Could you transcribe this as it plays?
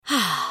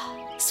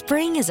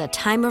Spring is a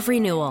time of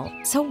renewal,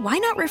 so why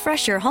not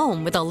refresh your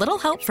home with a little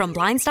help from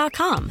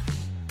Blinds.com?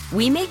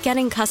 We make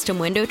getting custom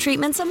window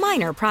treatments a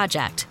minor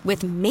project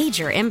with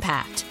major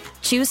impact.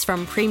 Choose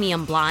from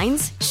premium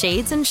blinds,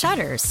 shades, and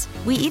shutters.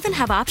 We even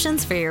have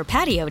options for your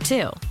patio,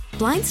 too.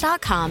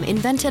 Blinds.com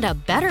invented a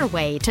better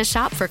way to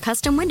shop for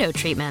custom window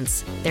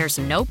treatments. There's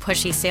no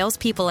pushy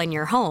salespeople in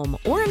your home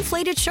or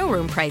inflated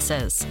showroom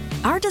prices.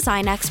 Our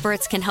design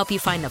experts can help you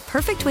find the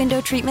perfect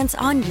window treatments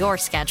on your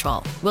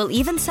schedule. We'll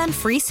even send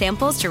free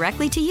samples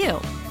directly to you.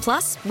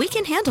 Plus, we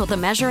can handle the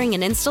measuring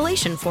and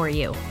installation for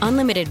you.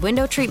 Unlimited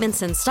window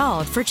treatments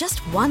installed for just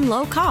one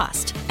low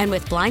cost. And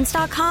with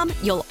Blinds.com,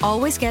 you'll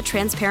always get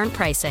transparent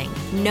pricing.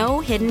 No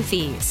hidden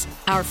fees.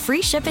 Our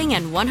free shipping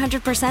and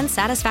 100%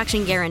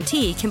 satisfaction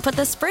guarantee can put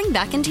the spring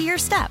back into your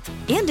step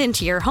and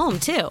into your home,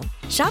 too.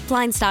 Shop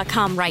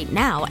Blinds.com right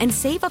now and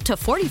save up to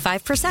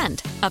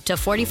 45%. Up to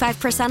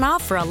 45%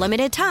 off for a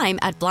limited time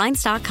at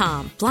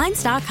Blinds.com.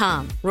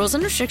 Blinds.com. Rules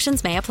and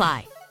restrictions may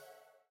apply.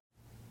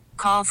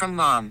 Call from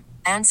mom.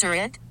 Answer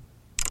it.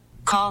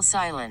 Call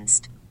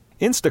silenced.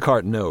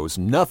 Instacart knows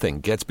nothing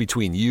gets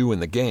between you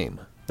and the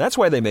game. That's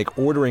why they make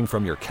ordering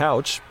from your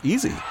couch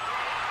easy.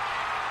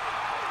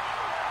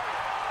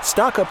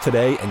 Stock up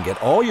today and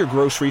get all your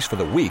groceries for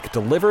the week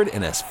delivered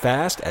in as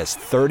fast as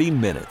 30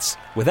 minutes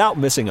without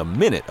missing a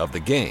minute of the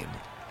game.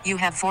 You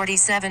have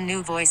 47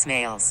 new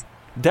voicemails.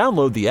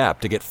 Download the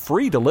app to get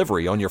free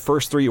delivery on your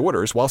first 3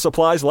 orders while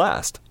supplies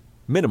last.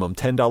 Minimum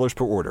 $10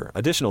 per order.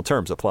 Additional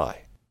terms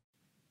apply.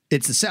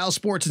 It's the Sal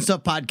Sports and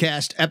Stuff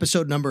podcast,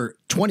 episode number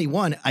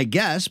 21, I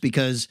guess,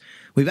 because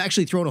we've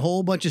actually thrown a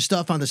whole bunch of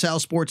stuff on the Sal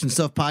Sports and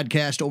Stuff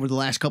podcast over the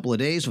last couple of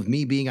days, with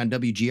me being on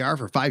WGR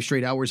for 5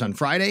 straight hours on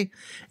Friday.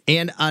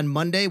 And on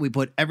Monday, we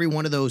put every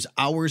one of those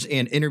hours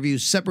and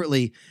interviews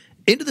separately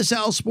into the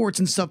Sal Sports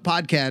and Stuff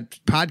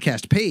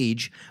podcast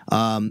page,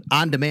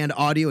 on-demand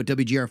audio at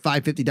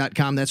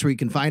WGR550.com. That's where you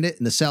can find it,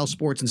 in the Sal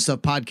Sports and Stuff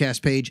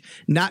podcast page.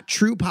 Not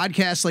true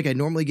podcasts like I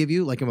normally give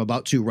you, like I'm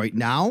about to right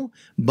now,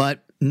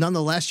 but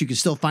nonetheless, you can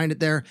still find it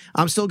there.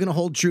 I'm still going to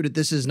hold true that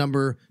this is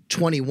number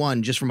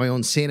 21 just for my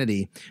own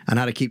sanity on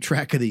how to keep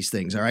track of these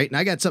things, all right? And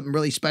I got something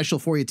really special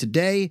for you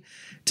today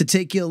to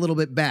take you a little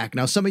bit back.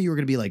 Now, some of you are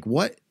going to be like,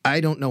 what?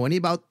 I don't know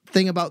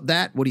anything about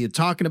that. What are you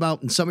talking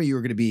about? And some of you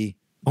are going to be,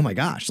 oh my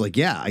gosh, like,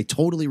 yeah, I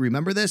totally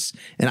remember this,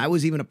 and I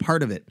was even a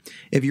part of it.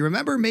 If you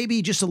remember,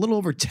 maybe just a little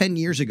over 10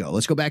 years ago,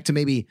 let's go back to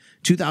maybe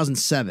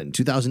 2007,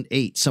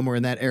 2008, somewhere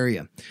in that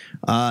area.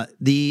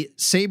 The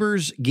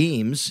Sabres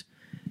games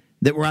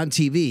that were on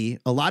TV,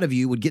 a lot of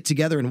you would get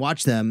together and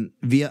watch them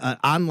via an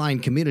online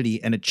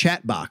community and a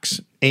chat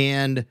box.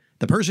 And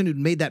the person who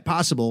made that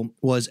possible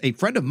was a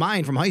friend of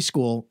mine from high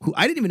school who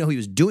I didn't even know he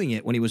was doing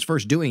it when he was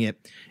first doing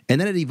it. And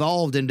then it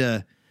evolved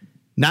into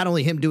not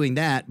only him doing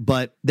that,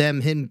 but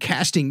him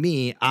casting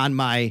me on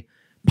my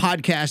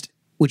podcast,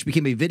 which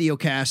became a video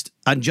cast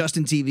on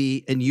Justin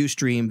TV and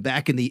Ustream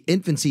back in the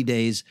infancy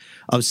days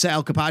of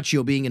Sal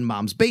Capaccio being in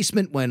Mom's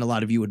basement, when a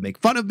lot of you would make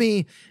fun of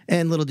me.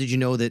 And little did you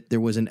know that there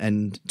was an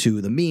end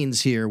to the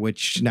means here,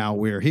 which now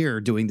we're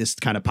here doing this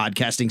kind of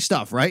podcasting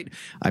stuff, right?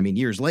 I mean,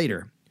 years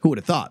later, who would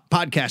have thought?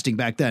 Podcasting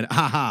back then,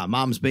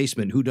 Mom's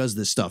basement, who does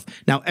this stuff?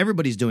 Now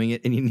everybody's doing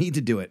it, and you need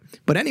to do it.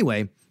 But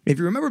anyway, if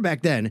you remember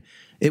back then,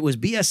 it was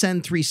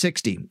BSN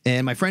 360,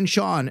 and my friend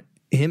Sean,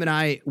 him and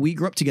I, we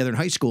grew up together in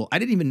high school. I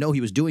didn't even know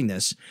he was doing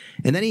this.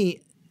 And then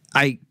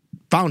I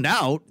found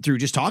out through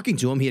just talking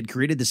to him, he had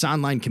created this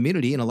online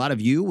community, and a lot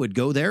of you would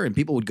go there, and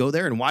people would go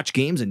there and watch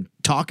games and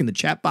talk in the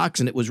chat box.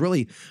 And it was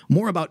really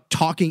more about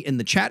talking in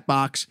the chat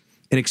box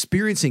and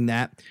experiencing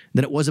that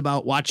than it was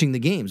about watching the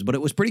games. But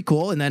it was pretty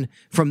cool. And then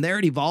from there,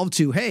 it evolved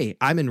to, hey,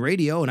 I'm in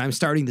radio and I'm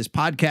starting this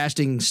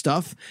podcasting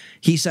stuff.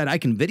 He said, I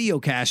can video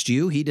cast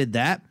you. He did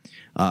that.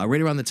 Right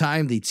around the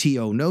time the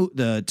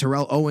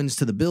Terrell Owens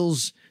to the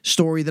Bills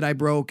story that I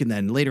broke. And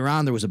then later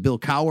on, there was a Bill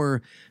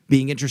Cowher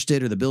being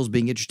interested, or the Bills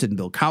being interested in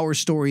Bill Cowher's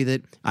story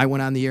that I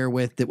went on the air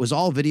with. That was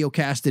all video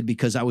casted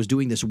because I was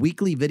doing this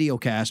weekly video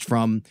cast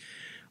from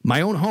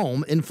my own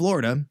home in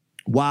Florida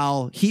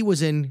while he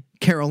was in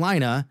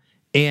Carolina,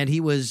 and he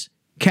was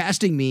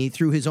casting me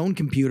through his own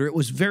computer. It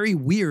was very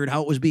weird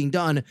how it was being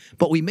done,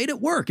 but we made it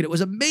work, and it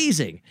was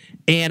amazing.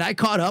 And I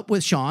caught up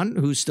with Sean,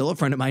 who's still a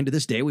friend of mine to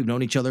this day. We've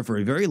known each other for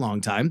a very long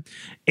time.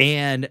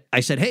 And I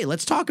said, hey,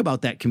 let's talk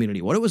about that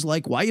community, what it was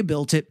like, why you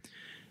built it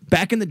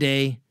back in the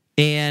day.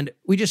 And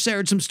we just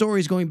shared some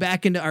stories going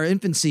back into our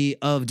infancy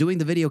of doing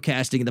the video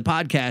casting and the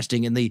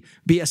podcasting and the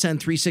BSN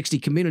 360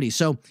 community.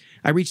 So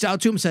I reached out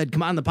to him, said,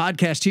 come on the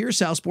podcast here,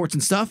 Sal Sports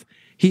and Stuff.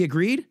 He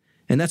agreed.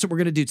 And that's what we're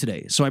going to do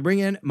today. So I bring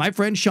in my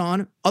friend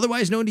Sean,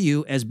 otherwise known to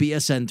you as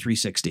BSN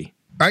 360.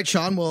 All right,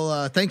 Sean.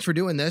 Well, thanks for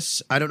doing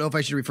this. I don't know if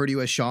I should refer to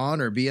you as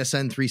Sean or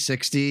BSN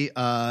 360.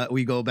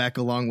 We go back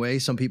a long way.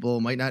 Some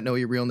people might not know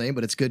your real name,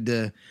 but it's good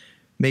to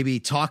maybe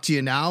talk to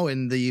you now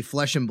in the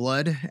flesh and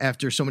blood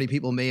after so many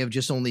people may have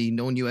just only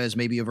known you as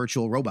maybe a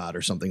virtual robot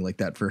or something like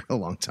that for a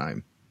long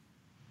time.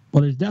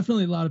 Well, there's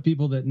definitely a lot of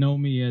people that know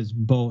me as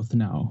both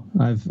now.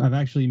 I've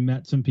actually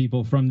met some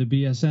people from the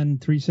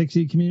BSN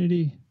 360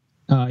 community.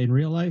 In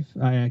real life,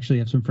 I actually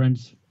have some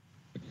friends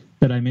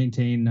that I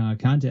maintain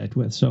contact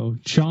with. So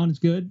Sean's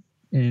good,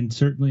 and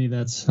certainly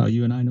that's how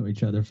you and I know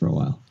each other for a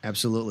while.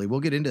 Absolutely. We'll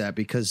get into that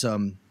because,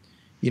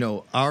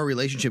 our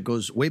relationship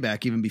goes way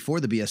back even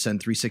before the BSN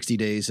 360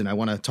 days, and I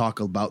want to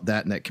talk about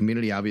that in that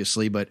community,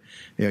 obviously. But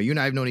you and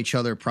I have known each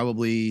other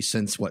probably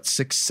since,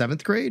 6th,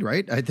 7th grade,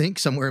 right? I think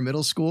somewhere in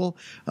middle school,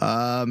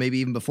 maybe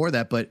even before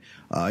that. But,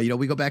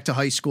 we go back to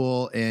high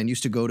school and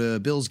used to go to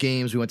Bills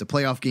games. We went to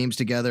playoff games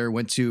together,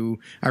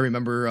 I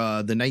remember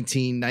the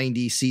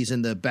 1990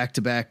 season, the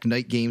back-to-back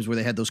night games where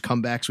they had those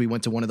comebacks. We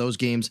went to one of those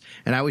games.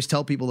 And I always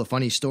tell people the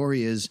funny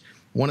story is,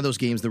 one of those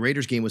games, the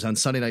Raiders game, was on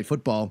Sunday Night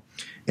Football,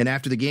 and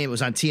after the game, it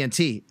was on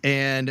TNT,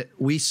 and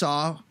we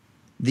saw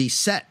the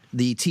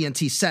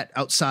TNT set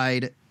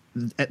outside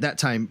at that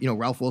time,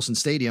 Ralph Wilson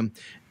Stadium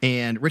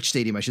and Rich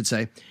Stadium, I should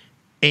say,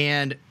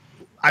 and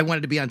I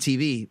wanted to be on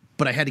TV,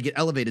 but I had to get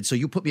elevated, so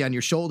you put me on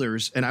your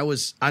shoulders, and I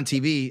was on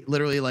TV,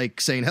 literally like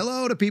saying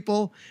hello to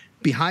people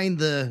behind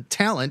the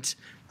talent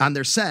on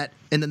their set,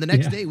 and then the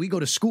next day we go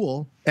to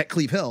school at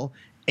Cleve Hill,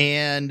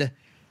 and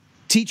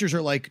teachers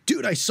are like,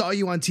 dude, I saw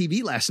you on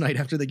TV last night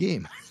after the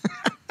game.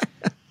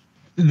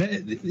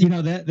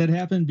 That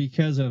happened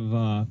because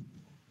of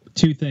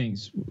two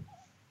things.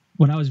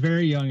 When I was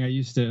very young, I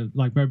used to,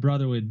 my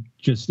brother would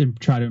just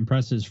try to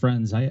impress his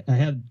friends. I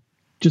had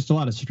just a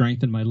lot of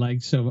strength in my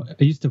legs, so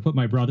I used to put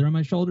my brother on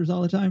my shoulders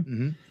all the time.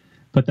 Mm-hmm.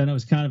 But then it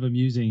was kind of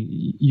amusing.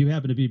 You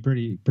happen to be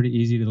pretty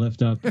easy to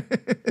lift up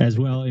as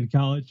well in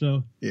college,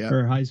 or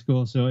high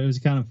school. So it was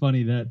kind of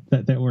funny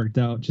that worked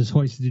out. Just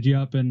hoisted you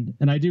up, and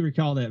I do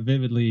recall that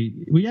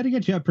vividly. We had to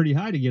get you up pretty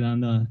high to get on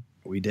the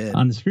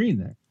screen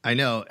there. I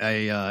know.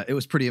 It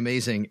was pretty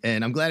amazing,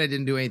 and I'm glad I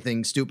didn't do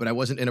anything stupid. I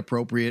wasn't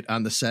inappropriate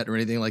on the set or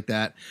anything like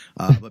that.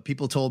 But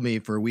people told me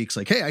for weeks,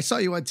 like, "Hey, I saw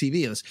you on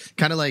TV." It was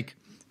kind of like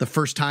the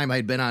first time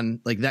I'd been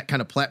on like that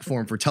kind of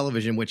platform for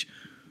television, which.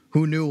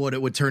 Who knew what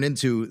it would turn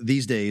into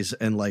these days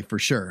in life for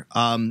sure.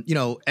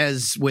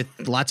 As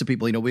with lots of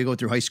people, we go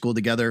through high school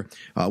together.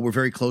 We're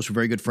very close. We're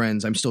very good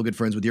friends. I'm still good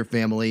friends with your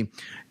family.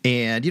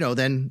 And,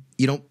 then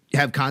you don't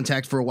have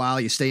contact for a while.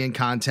 You stay in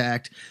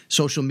contact.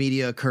 Social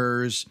media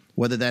occurs,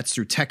 whether that's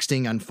through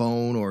texting on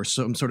phone or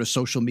some sort of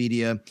social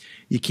media.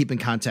 You keep in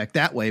contact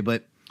that way.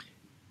 But,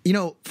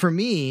 for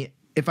me,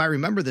 if I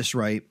remember this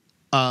right,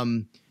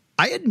 I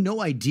had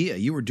no idea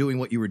you were doing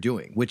what you were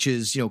doing, which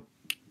is,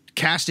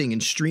 casting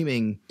and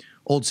streaming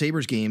old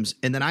Sabres games.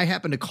 And then I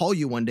happened to call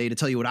you one day to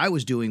tell you what I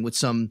was doing with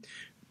some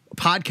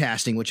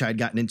podcasting, which I had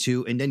gotten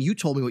into. And then you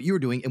told me what you were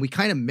doing, and we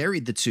kind of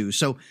married the two.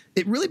 So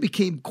it really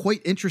became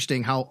quite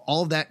interesting how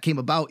all of that came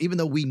about, even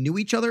though we knew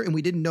each other and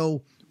we didn't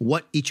know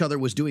what each other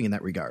was doing in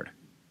that regard.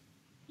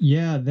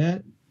 Yeah,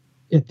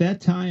 at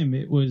that time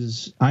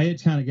I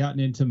had kind of gotten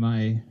into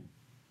my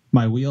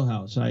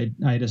wheelhouse. I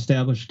had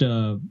established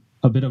a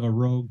bit of a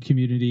rogue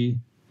community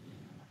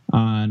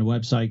on a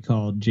website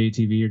called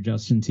JTV or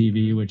Justin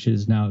TV, which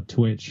is now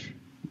Twitch,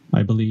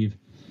 I believe.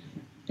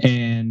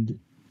 And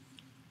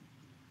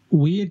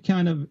we had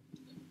kind of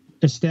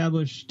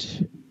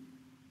established,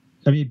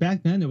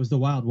 back then it was the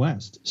Wild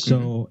West.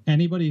 So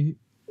anybody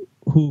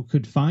who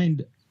could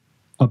find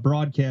a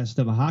broadcast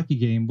of a hockey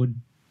game would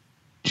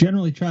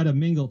generally try to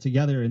mingle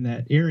together in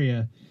that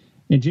area.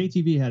 And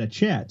JTV had a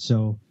chat.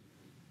 So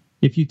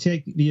if you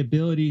take the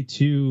ability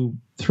to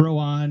throw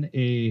on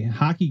a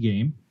hockey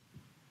game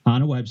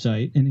on a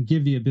website and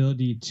give the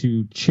ability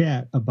to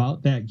chat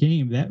about that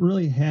game, that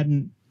really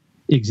hadn't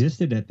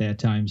existed at that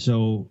time.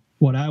 So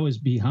what I was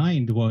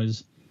behind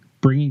was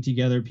bringing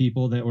together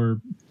people that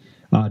were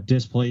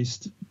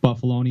displaced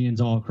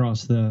Buffalonians all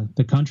across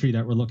the country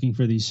that were looking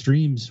for these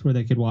streams where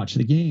they could watch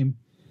the game.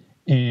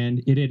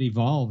 And it had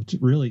evolved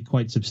really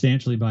quite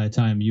substantially by the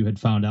time you had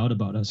found out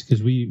about us,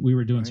 because we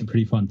were doing some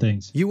pretty fun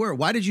things. You were.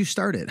 Why did you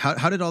start it?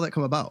 How did all that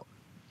come about?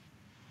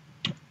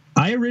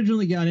 I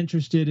originally got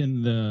interested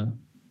in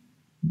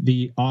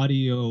the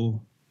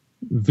audio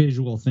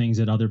visual things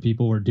that other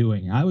people were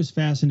doing. I was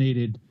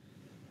fascinated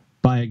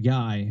by a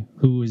guy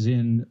who was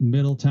in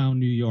Middletown,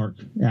 New York,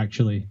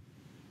 actually,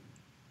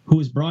 who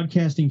was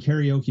broadcasting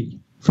karaoke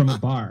from a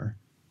bar.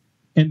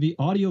 And the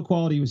audio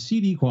quality was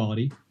CD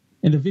quality,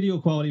 and the video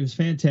quality was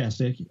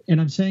fantastic.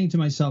 And I'm saying to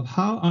myself,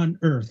 how on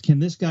earth can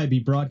this guy be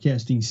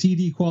broadcasting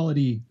CD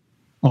quality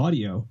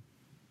audio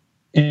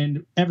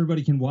and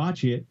everybody can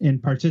watch it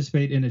and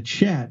participate in a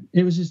chat?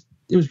 It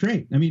was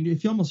great.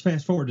 If you almost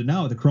fast forward to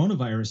now, the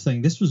coronavirus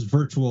thing, this was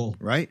virtual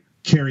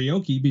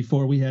karaoke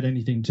before we had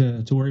anything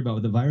to worry about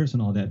with the virus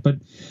and all that. But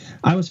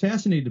I was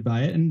fascinated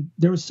by it. And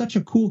there was such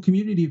a cool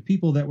community of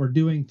people that were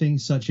doing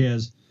things such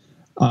as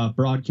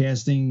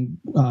broadcasting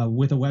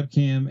with a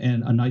webcam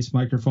and a nice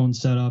microphone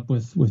set up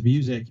with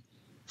music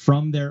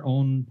from their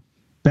own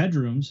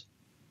bedrooms.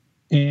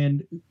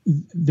 And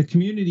the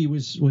community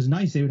was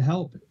nice. They would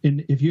help.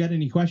 And if you had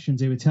any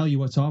questions, they would tell you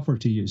what software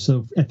to use.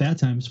 So at that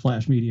time, it's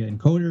Flash Media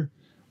Encoder.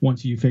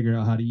 Once you figure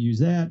out how to use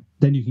that,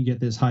 then you can get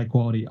this high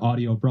quality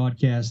audio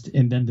broadcast.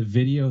 And then the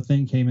video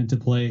thing came into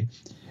play.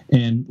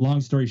 And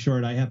long story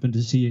short, I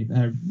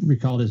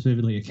recall this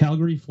vividly, a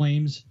Calgary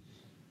Flames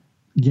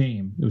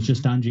game. It was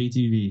just on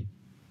JTV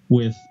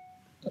with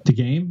the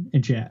game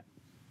and chat.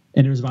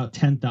 And there was about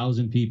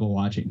 10,000 people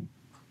watching.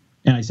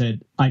 And I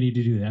said, I need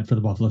to do that for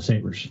the Buffalo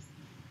Sabres.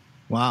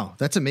 Wow,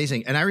 that's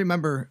amazing. And I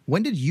remember,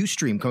 when did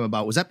Ustream come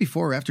about? Was that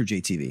before or after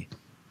JTV?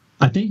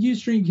 I think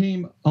Ustream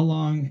came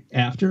along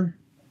after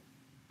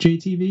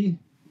JTV,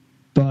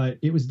 but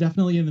it was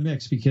definitely in the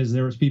mix because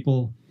there was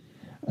people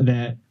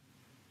that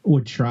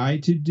would try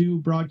to do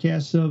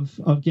broadcasts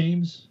of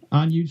games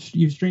on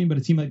Ustream, but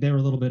it seemed like they were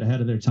a little bit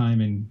ahead of their time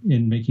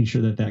in making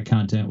sure that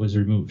content was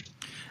removed.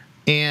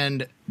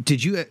 And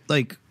did you,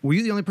 were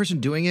you the only person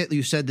doing it?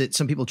 You said that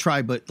some people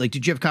tried, but,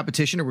 did you have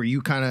competition, or were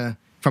you kind of,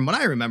 from what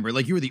I remember,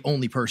 you were the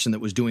only person that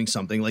was doing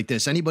something like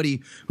this?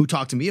 Anybody who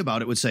talked to me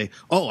about it would say,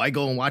 oh, I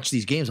go and watch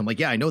these games. I'm like,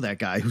 yeah, I know that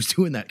guy who's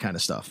doing that kind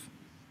of stuff.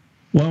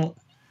 Well,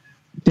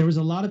 there was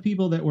a lot of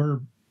people that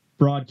were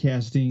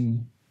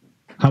broadcasting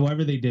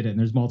however they did it, and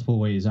there's multiple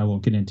ways I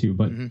won't get into,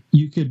 but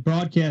you could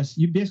broadcast,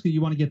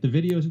 you want to get the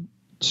video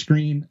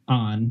screen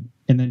on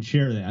and then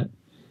share that,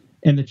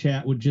 and the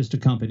chat would just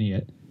accompany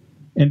it.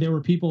 And there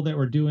were people that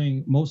were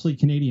doing mostly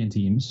Canadian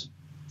teams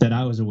that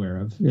I was aware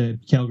of.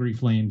 Calgary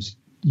Flames,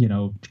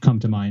 come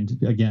to mind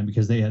again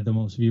because they had the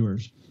most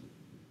viewers.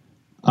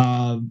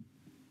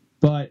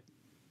 But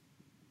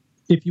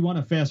if you want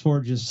to fast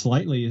forward just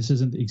slightly, this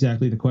isn't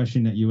exactly the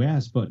question that you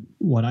asked, but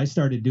what I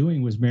started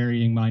doing was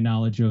marrying my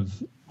knowledge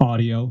of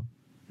audio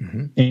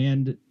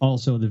and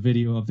also the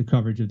video of the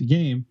coverage of the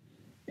game.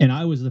 And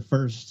I was the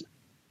first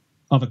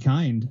of a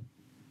kind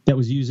that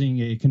was using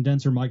a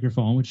condenser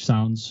microphone, which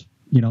sounds,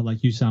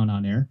 like you sound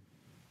on air,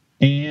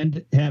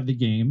 and have the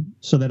game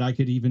so that I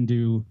could even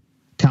do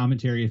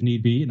commentary if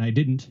need be. And I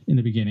didn't in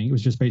the beginning. It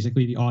was just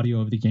basically the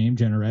audio of the game,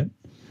 Generette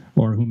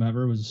or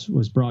whomever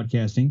was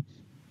broadcasting,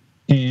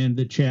 and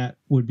the chat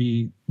would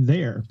be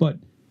there. But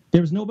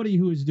there was nobody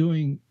who was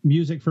doing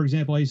music. For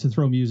example, I used to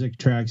throw music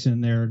tracks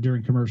in there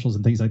during commercials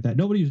and things like that.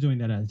 Nobody was doing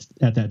that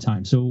at that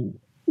time. So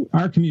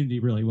our community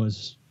really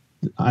was,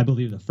 I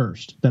believe, the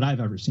first that I've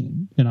ever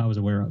seen and I was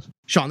aware of.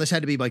 Sean, this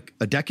had to be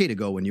a decade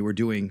ago when you were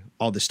doing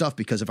all this stuff,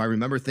 because if I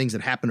remember things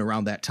that happened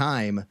around that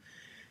time,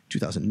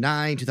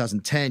 2009,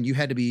 2010, you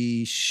had to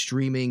be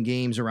streaming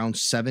games around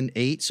 7,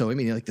 8. So,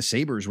 the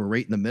Sabres were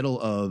right in the middle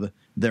of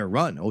their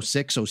run,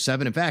 06,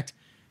 07. In fact,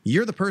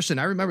 you're the person,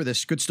 I remember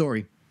this, good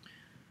story.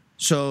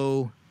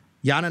 So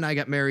Yana and I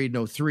got married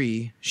in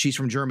 03. She's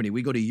from Germany.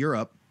 We go to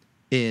Europe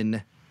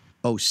in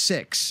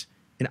 06,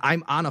 and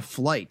I'm on a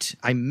flight.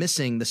 I'm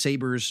missing the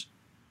Sabres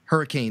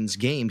Hurricanes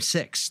game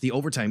 6, the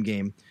overtime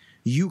game.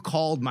 You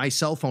called my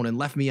cell phone and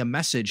left me a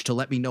message to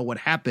let me know what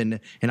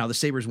happened and how the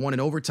Sabres won in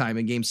overtime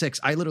in game 6.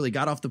 I literally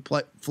got off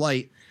the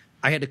flight.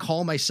 I had to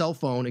call my cell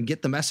phone and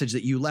get the message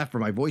that you left for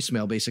my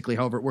voicemail, basically,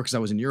 however it works. I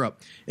was in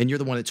Europe, and you're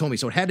the one that told me.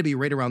 So it had to be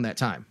right around that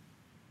time.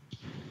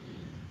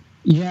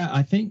 Yeah,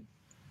 I think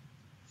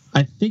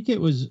it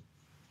was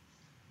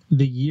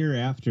the year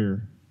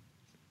after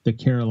the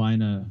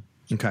Carolina,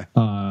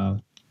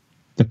 the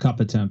cup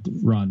attempt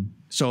run.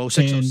 So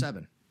 06,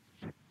 07.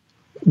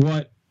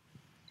 What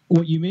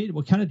you made,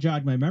 what kind of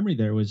jogged my memory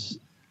there was,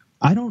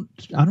 I don't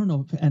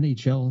know if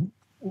NHL.com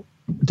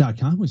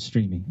was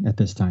streaming at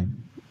this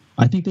time.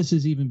 I think this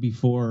is even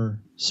before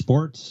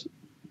sports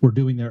were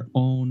doing their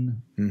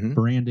own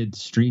branded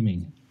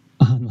streaming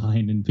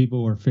online, and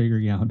people were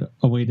figuring out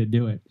a way to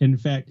do it. In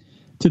fact,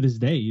 to this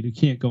day, you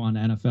can't go on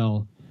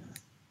NFL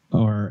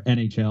or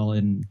NHL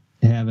and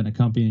have an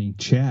accompanying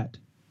chat,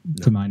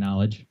 to my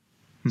knowledge.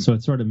 So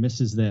it sort of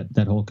misses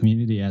that whole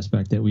community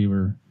aspect that we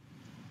were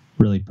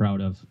really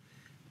proud of.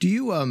 Do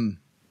you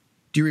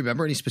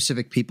remember any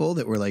specific people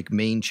that were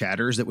main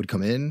chatters that would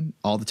come in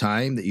all the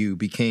time that you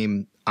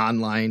became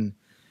online,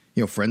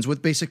 friends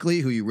with,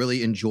 basically, who you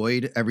really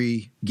enjoyed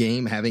every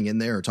game having in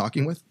there or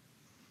talking with?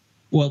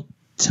 Well,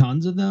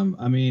 tons of them.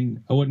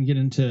 I wouldn't get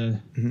into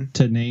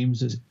to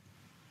names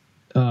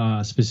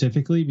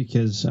specifically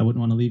because I wouldn't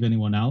want to leave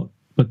anyone out,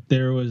 but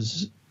there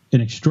was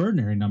an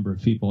extraordinary number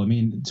of people.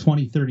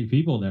 20, 30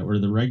 people that were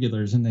the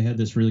regulars, and they had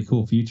this really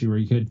cool feature where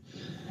you could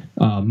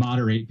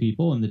moderate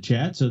people in the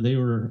chat. So they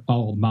were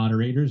all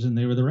moderators and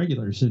they were the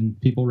regulars, and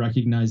people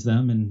recognized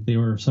them, and they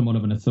were somewhat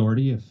of an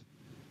authority.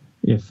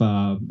 If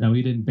now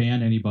we didn't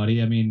ban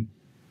anybody. I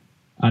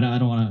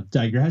don't want to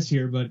digress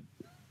here, but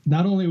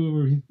not only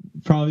were we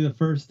probably the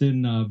first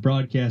in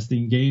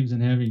broadcasting games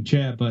and having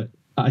chat, but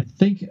I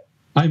think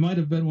I might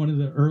have been one of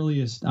the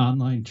earliest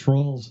online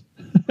trolls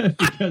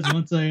because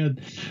once I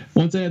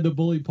had the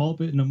bully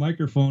pulpit and a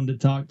microphone to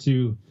talk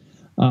to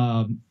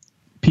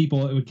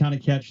people, it would kind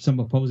of catch some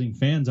opposing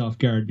fans off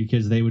guard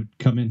because they would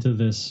come into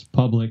this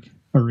public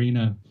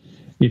arena,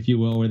 if you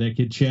will, where they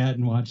could chat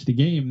and watch the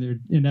game.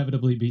 There'd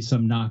inevitably be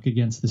some knock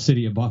against the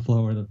city of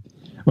Buffalo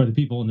or the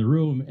people in the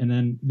room, and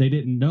then they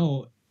didn't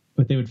know,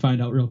 but they would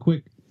find out real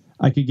quick.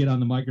 I could get on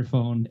the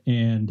microphone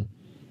and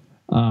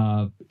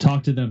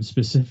talk to them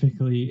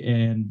specifically,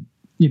 and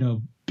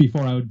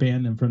before I would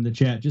ban them from the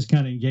chat, just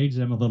kind of engage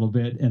them a little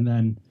bit, and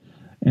then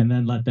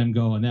let them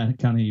go, and that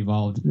kind of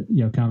evolved,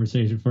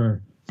 conversation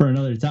for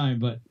another time.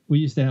 But we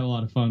used to have a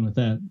lot of fun with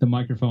that, the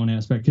microphone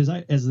aspect, because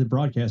as the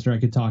broadcaster, I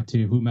could talk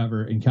to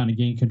whomever and kind of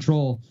gain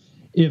control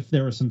if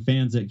there were some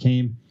fans that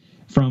came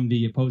from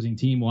the opposing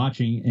team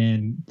watching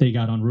and they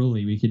got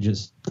unruly, we could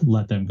just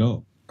let them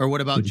go. Or what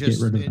about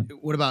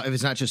what about if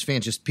it's not just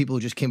fans, just people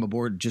who just came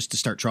aboard just to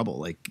start trouble?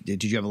 Like,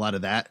 did you have a lot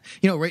of that?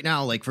 You know, right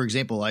now, like, for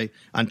example,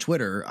 on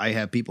Twitter, I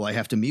have people I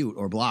have to mute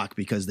or block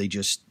because they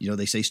just,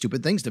 they say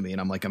stupid things to me. And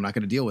I'm like, I'm not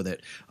going to deal with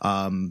it.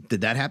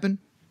 Did that happen?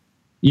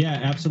 Yeah,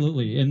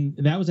 absolutely. And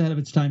that was ahead of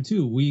its time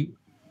too.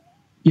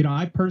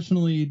 I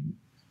personally,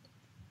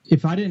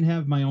 if I didn't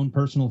have my own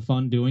personal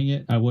fun doing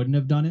it, I wouldn't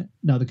have done it.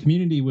 Now, the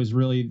community was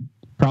really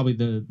probably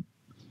the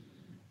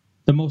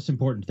most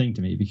important thing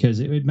to me, because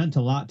it meant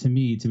a lot to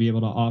me to be able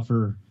to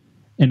offer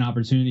an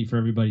opportunity for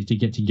everybody to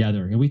get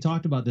together. And we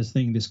talked about this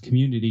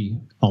community,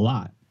 a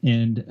lot.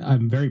 And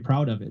I'm very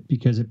proud of it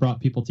because it brought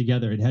people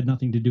together. It had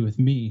nothing to do with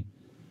me.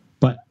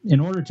 But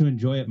in order to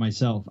enjoy it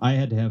myself, I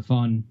had to have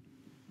fun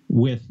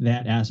with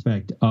that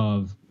aspect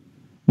of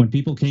when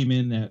people came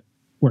in that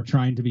were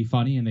trying to be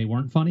funny and they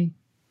weren't funny,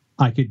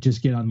 I could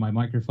just get on my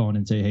microphone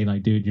and say, hey,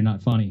 like, dude, you're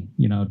not funny.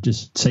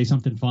 Just say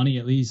something funny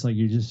at least. Like,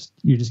 you're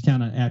just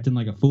kind of acting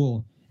like a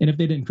fool. And if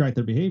they didn't correct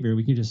their behavior,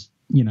 we could just,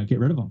 get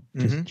rid of them.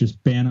 Mm-hmm.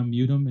 Just ban them,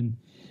 mute them, and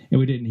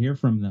we didn't hear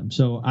from them.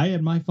 So I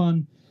had my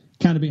fun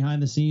kind of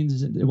behind the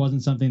scenes. It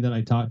wasn't something that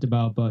I talked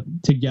about, but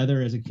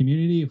together as a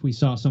community, if we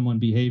saw someone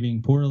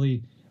behaving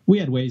poorly, we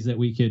had ways that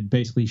we could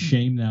basically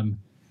shame them.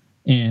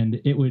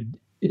 And it would,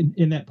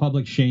 in that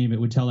public shame, it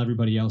would tell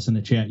everybody else in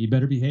the chat, you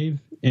better behave.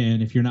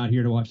 And if you're not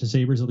here to watch the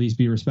Sabres, at least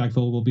be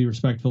respectful. We'll be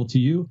respectful to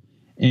you.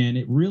 And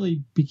it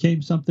really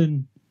became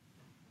something,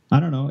 I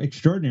don't know,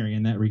 extraordinary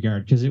in that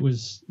regard, because it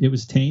was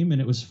tame and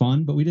it was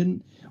fun, but we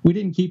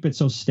didn't keep it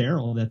so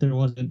sterile that there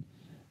wasn't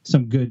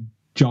some good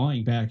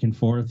jawing back and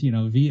forth,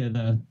 via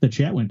the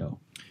chat window.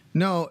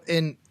 No,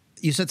 and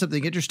you said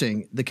something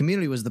interesting. The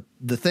community was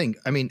the thing.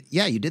 I mean,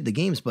 yeah, you did the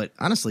games, but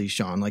honestly,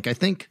 Sean, like, I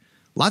think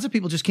lots of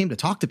people just came to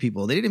talk to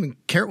people. They didn't even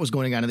care what was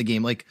going on in the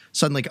game. Like,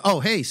 suddenly, like,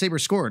 oh, hey,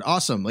 Sabres scored.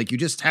 Awesome. Like, you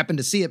just happened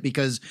to see it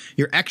because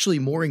you're actually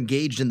more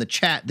engaged in the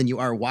chat than you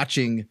are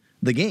watching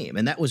the game.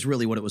 And that was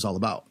really what it was all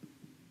about.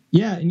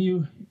 Yeah, and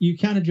you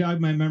kind of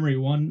jogged my memory.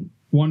 One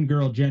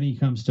girl, Jenny,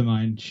 comes to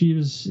mind. She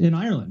was in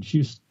Ireland. She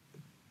was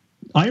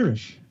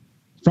Irish,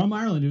 from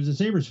Ireland, who was a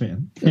Sabres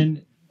fan.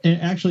 And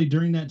actually,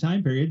 during that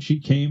time period, she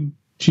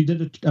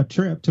did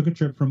took a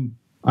trip from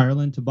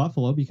Ireland to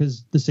Buffalo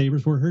because the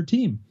Sabres were her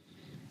team.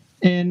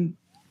 And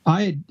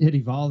I had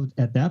evolved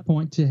at that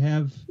point to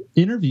have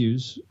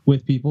interviews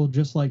with people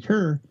just like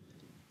her.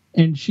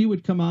 And she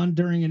would come on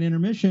during an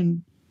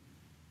intermission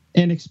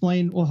and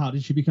explain, well, how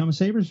did she become a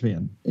Sabres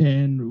fan?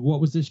 And what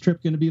was this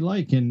trip going to be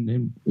like?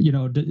 And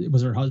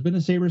was her husband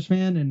a Sabres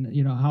fan?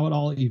 And, how it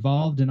all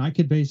evolved. And I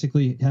could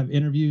basically have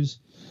interviews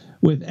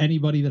with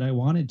anybody that I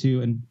wanted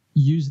to and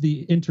use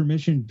the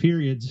intermission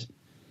periods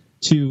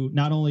to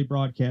not only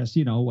broadcast,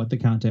 what the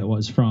content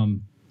was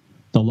from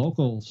the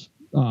locals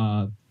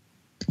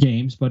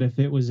games, but if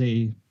it was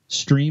a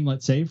stream,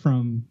 let's say,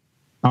 from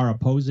our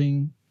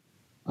opposing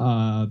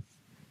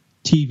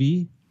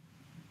TV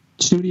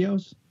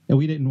studios, and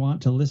we didn't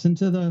want to listen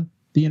to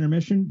the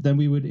intermission, then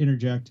we would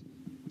interject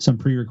some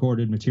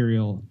pre-recorded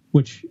material,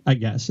 which I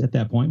guess at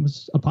that point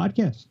was a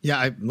podcast.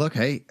 Yeah,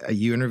 hey,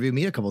 you interviewed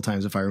me a couple of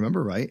times if I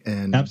remember right,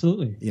 and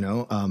absolutely,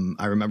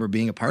 I remember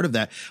being a part of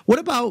that. What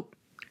about?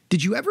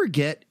 Did you ever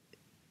get?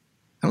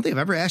 I don't think I've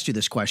ever asked you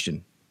this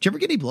question. Did you ever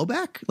get any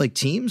blowback? Like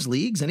teams,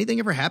 leagues, anything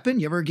ever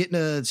happen? You ever get in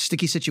a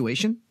sticky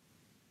situation?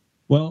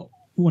 Well,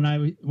 when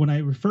I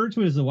refer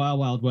to it as the Wild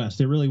Wild West,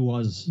 it really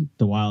was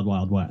the Wild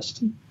Wild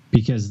West,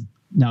 because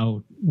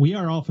now we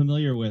are all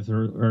familiar with,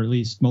 or at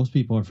least most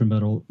people are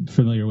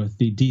familiar with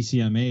the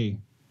DCMA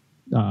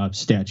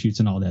statutes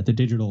and all that, the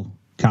digital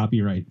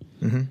copyright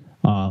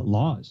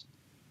laws.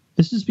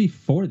 This is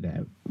before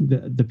that.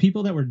 The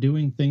people that were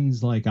doing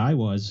things like I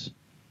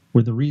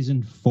were the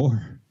reason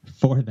for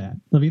that.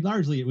 I mean,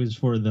 largely it was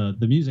for the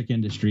music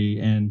industry,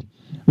 and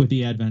with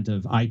the advent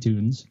of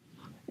iTunes,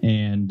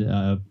 and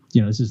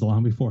this is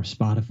long before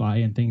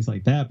Spotify and things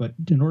like that. But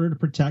in order to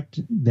protect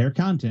their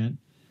content,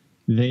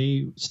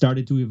 they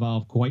started to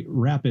evolve quite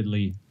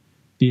rapidly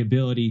the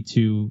ability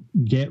to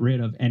get rid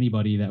of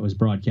anybody that was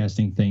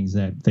broadcasting things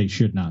that they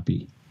should not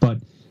be. But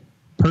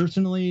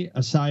personally,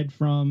 aside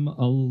from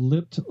a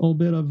little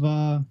bit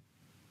of,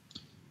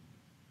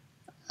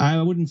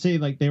 I wouldn't say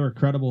like they were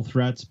credible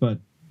threats, but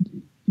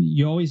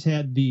you always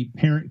had the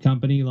parent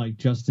company like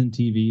Justin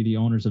TV, the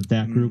owners of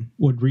that group,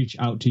 would reach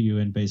out to you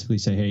and basically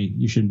say, hey,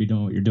 you shouldn't be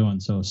doing what you're doing,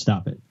 so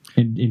stop it.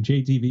 And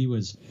JTV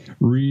was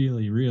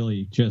really,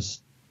 really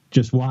just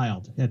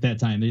wild at that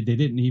time. They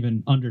didn't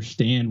even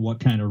understand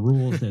what kind of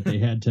rules that they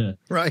had to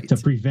to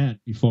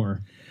prevent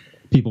before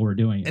people were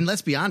doing it. And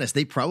let's be honest,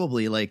 they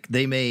probably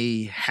they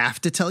may have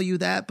to tell you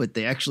that, but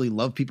they actually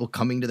love people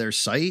coming to their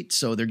site,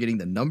 so they're getting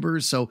the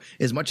numbers. So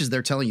as much as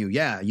they're telling you,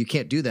 yeah, you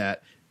can't do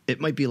that,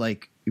 it might be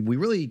like, we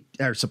really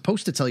are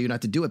supposed to tell you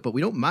not to do it, but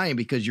we don't mind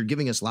because you're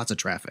giving us lots of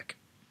traffic.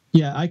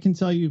 Yeah, I can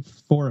tell you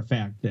for a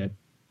fact that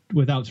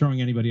without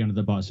throwing anybody under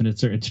the bus, and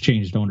it's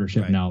changed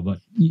ownership now, but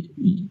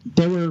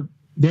there were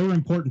there were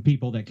important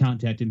people that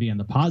contacted me on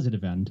the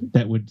positive end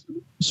that would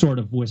sort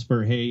of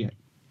whisper, hey,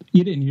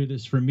 you didn't hear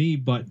this from me,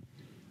 but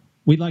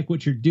we like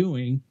what you're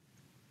doing.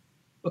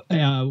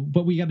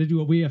 But we got to do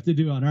what we have to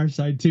do on our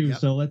side too. Yep.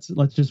 So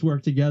let's just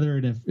work together.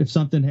 And if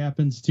something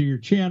happens to your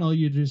channel,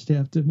 you just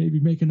have to maybe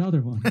make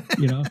another one,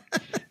 you know?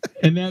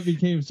 And that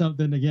became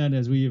something, again,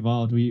 as we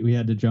evolved, we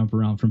had to jump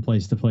around from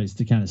place to place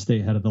to kind of stay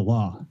ahead of the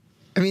law.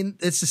 I mean,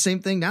 it's the same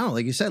thing now.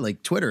 Like you said,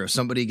 like Twitter, if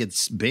somebody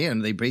gets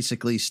banned, they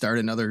basically start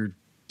another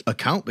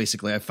account.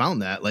 Basically, I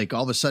found that, like,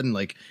 all of a sudden,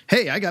 like,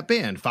 hey, I got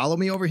banned, follow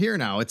me over here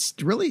now. It's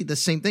really the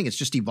same thing. It's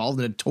just evolved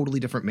in a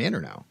totally different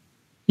manner now.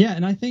 Yeah,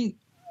 and I think,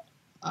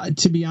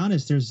 to be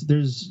honest,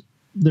 there's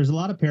a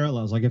lot of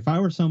parallels. Like, if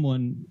I were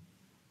someone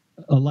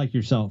like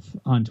yourself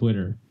on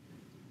Twitter,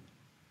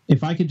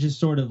 if I could just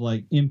sort of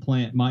like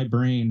implant my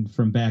brain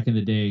from back in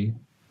the day,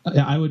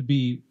 I would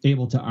be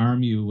able to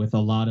arm you with a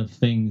lot of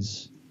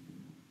things,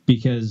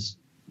 because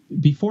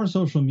before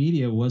social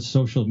media was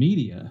social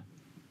media,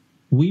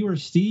 we were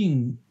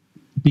seeing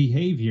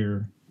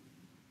behavior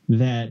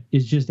that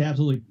is just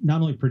absolutely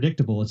not only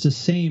predictable, it's the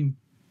same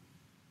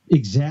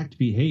exact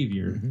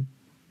behavior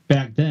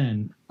back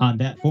then on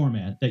that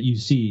format that you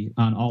see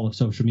on all of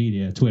social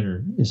media,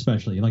 Twitter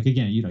especially. Like,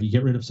 again, you know, you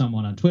get rid of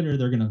someone on Twitter,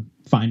 they're going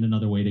to find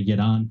another way to get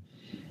on.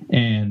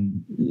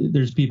 And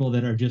there's people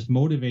that are just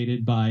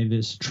motivated by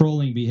this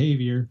trolling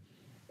behavior.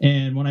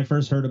 And when I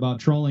first heard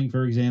about trolling,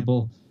 for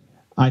example,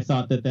 I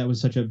thought that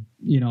was such a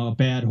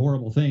bad,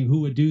 horrible thing.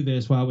 Who would do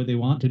this? Why would they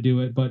want to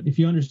do it? But if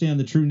you understand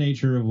the true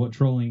nature of what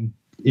trolling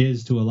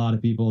is to a lot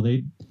of people,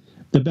 the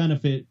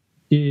benefit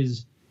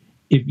is,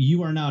 if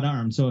you are not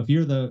armed. So if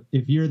you're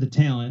the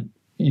talent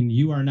and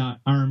you are not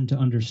armed to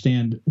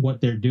understand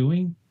what they're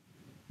doing,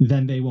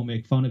 then they will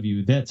make fun of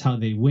you. That's how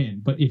they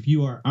win. But if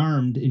you are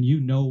armed and you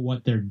know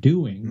what they're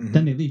doing,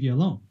 then they leave you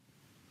alone.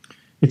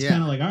 It's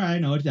kind of like, all right,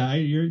 no,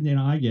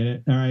 I get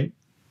it. All right.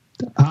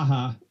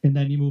 Haha. And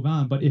then you move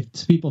on. But if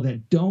it's people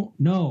that don't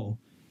know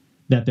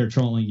that they're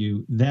trolling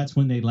you, that's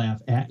when they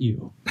laugh at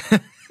you.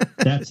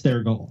 That's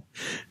their goal.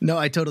 No,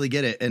 I totally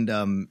get it.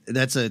 And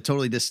that's a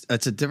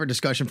different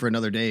discussion for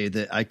another day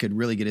that I could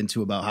really get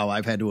into, about how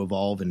I've had to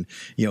evolve and,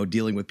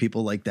 dealing with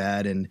people like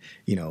that, and,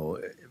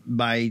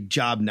 my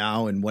job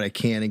now and what I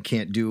can and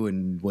can't do,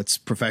 and what's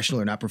professional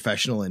or not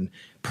professional, and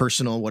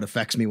personal, what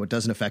affects me, what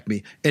doesn't affect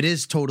me. It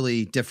is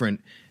totally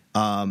different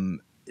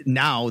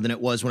now than it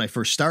was when I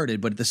first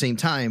started. But at the same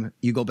time,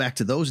 you go back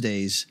to those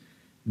days,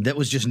 that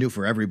was just new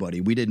for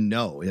everybody. We didn't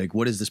know, like,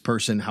 what is this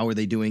person? How are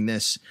they doing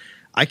this?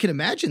 I can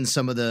imagine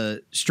some of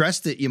the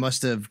stress that you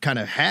must have kind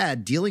of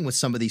had dealing with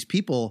some of these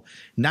people,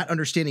 not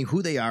understanding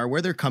who they are,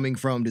 where they're coming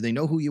from. Do they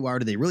know who you are?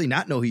 Do they really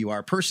not know who you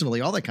are personally?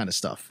 All that kind of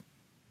stuff.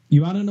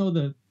 You want to know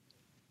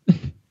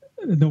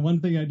the one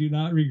thing I do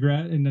not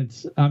regret, and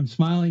I'm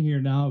smiling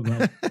here now,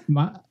 but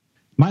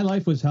my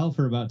life was hell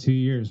for about 2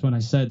 years when I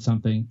said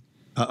something.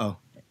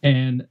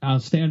 And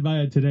I'll stand by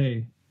it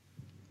today.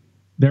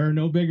 There are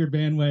no bigger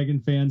bandwagon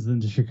fans than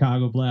the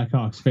Chicago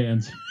Blackhawks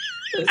fans.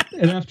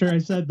 And after I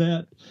said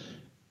that,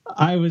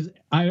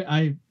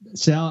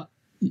 Sal,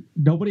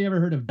 nobody ever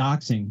heard of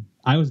doxing.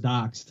 I was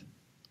doxed.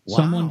 Wow.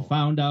 Someone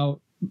found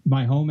out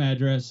my home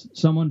address.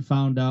 Someone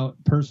found out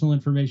personal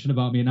information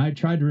about me, and I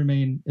tried to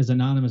remain as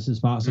anonymous as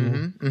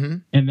possible.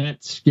 And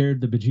that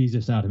scared the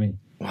bejesus out of me.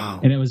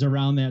 Wow. And it was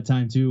around that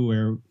time too,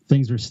 where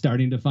things were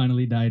starting to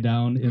finally die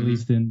down, at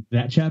least in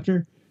that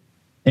chapter.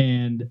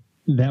 And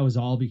that was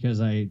all because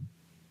I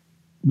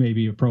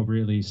maybe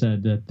appropriately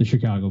said that the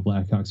Chicago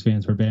Blackhawks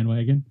fans were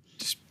bandwagon.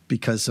 Just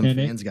because some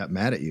fans got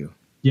mad at you.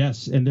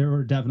 Yes, and there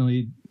were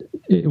definitely,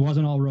 it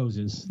wasn't all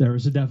roses. There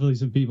was definitely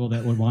some people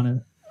that would want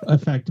to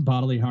affect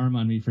bodily harm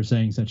on me for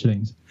saying such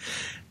things.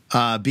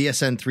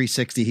 BSN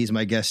 360, he's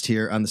my guest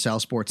here on the Sal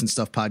Sports and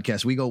Stuff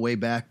podcast. We go way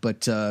back,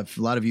 but a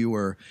lot of you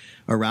were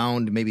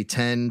around maybe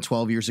 10,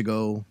 12 years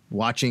ago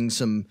watching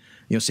some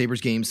Sabres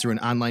games through an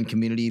online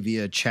community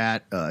via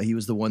chat. He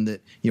was the one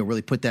that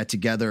really put that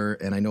together,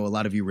 and I know a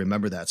lot of you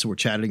remember that. So we're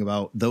chatting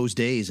about those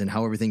days and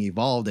how everything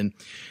evolved. And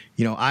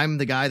I'm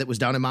the guy that was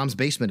down in Mom's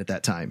basement at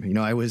that time.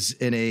 I was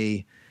in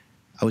a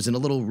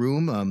little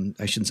room.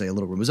 I shouldn't say a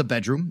little room. It was a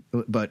bedroom,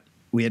 but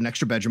we had an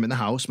extra bedroom in the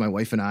house, my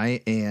wife and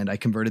I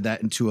converted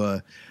that into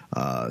a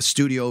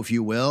studio, if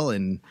you will,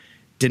 and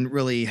didn't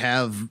really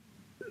have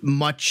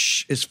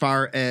much as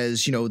far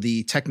as,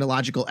 the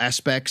technological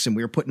aspects, and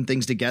we were putting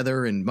things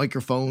together and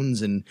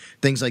microphones and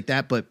things like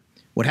that. But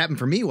what happened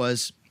for me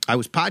was I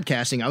was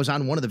podcasting. I was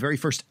on one of the very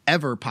first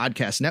ever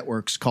podcast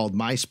networks called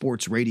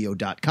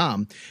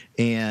mysportsradio.com.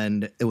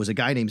 And it was a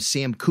guy named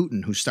Sam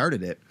Cooten who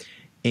started it.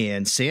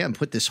 And Sam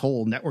put this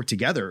whole network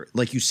together,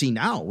 like you see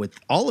now with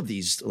all of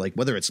these, like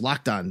whether it's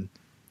Locked On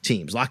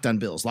teams, Locked On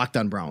Bills, Locked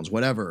On Browns,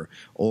 whatever,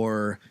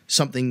 or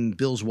something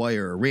Bills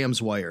Wire,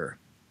 Rams Wire.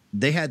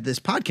 They had this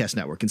podcast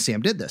network, and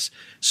Sam did this.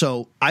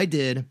 So I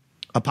did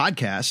a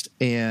podcast,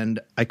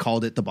 and I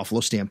called it the Buffalo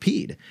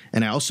Stampede.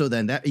 And I also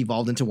then that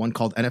evolved into one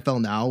called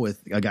NFL Now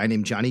with a guy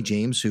named Johnny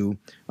James, who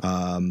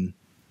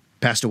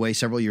passed away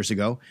several years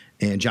ago,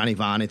 and Johnny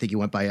Vaughn, I think he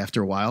went by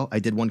after a while. I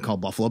did one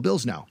called Buffalo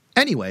Bills Now.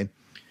 Anyway,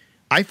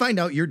 I find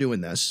out you're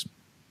doing this.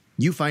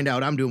 You find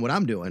out I'm doing what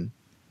I'm doing.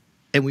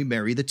 And we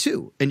marry the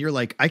two. And you're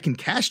like, I can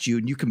cast you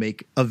and you can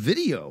make a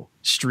video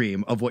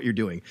stream of what you're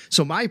doing.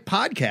 So my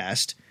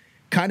podcast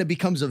kind of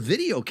becomes a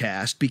video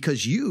cast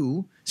because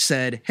you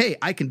said, hey,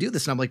 I can do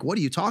this. And I'm like, what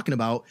are you talking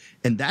about?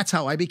 And that's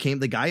how I became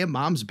the guy in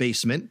Mom's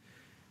basement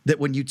that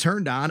when you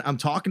turned on, I'm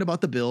talking about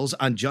the Bills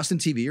on Justin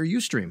TV or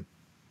Ustream.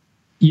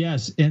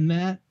 Yes. And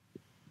that,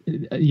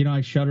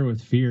 I shudder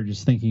with fear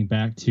just thinking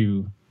back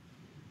to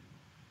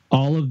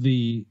all of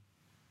the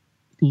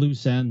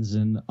loose ends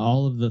and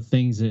all of the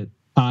things that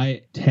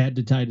I had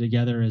to tie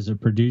together as a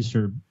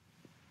producer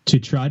to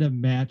try to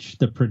match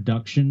the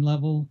production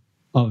level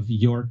of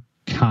your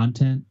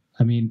content.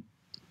 I mean,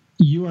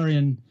 you are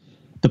in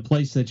the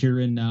place that you're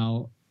in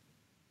now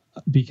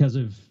because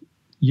of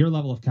your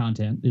level of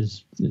content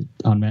is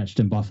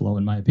unmatched in Buffalo,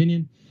 in my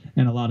opinion,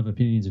 and a lot of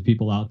opinions of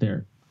people out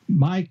there.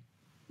 My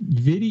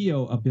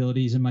video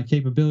abilities and my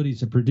capabilities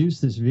to produce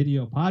this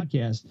video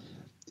podcast,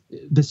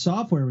 the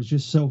software was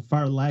just so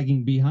far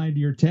lagging behind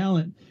your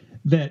talent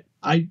that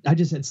I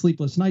just had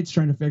sleepless nights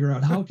trying to figure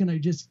out how can I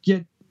just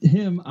get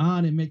him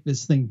on and make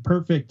this thing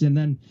perfect, and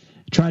then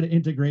try to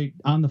integrate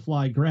on the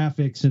fly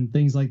graphics and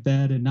things like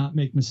that and not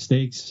make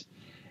mistakes.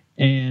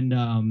 And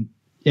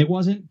it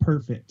wasn't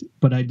perfect,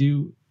 but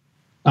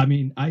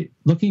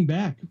looking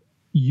back,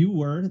 you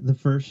were the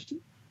first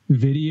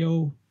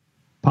video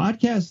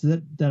podcast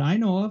that I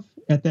know of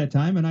at that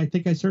time. And I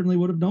think I certainly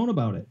would have known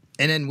about it.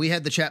 And then we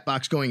had the chat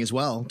box going as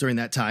well during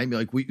that time.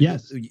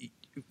 Yes.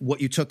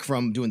 What you took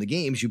from doing the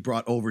games, you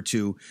brought over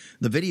to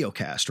the video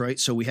cast, right?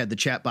 So we had the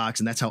chat box,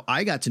 and that's how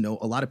I got to know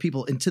a lot of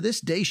people. And to this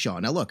day,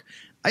 Sean, now look,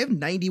 I have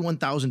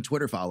 91,000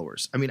 Twitter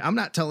followers. I mean, I'm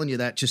not telling you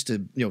that just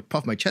to,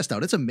 puff my chest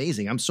out. It's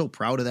amazing. I'm so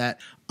proud of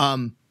that.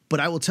 But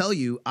I will tell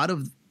you, out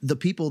of the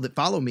people that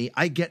follow me,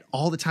 I get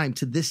all the time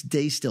to this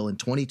day still in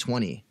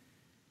 2020,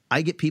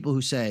 I get people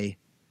who say,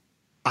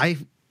 I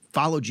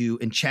followed you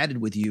and chatted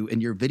with you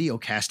in your video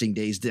casting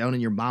days down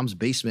in your mom's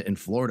basement in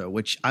Florida,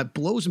 which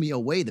blows me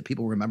away that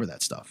people remember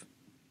that stuff.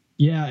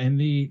 Yeah. And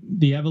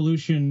the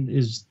evolution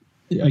is,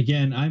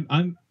 again,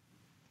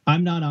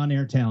 I'm not on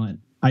air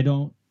talent. I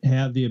don't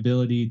have the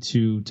ability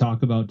to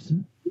talk about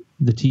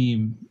the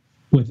team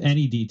with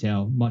any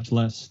detail, much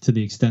less to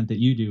the extent that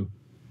you do.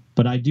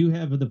 But I do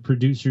have the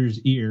producer's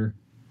ear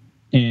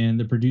and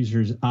the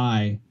producer's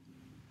eye,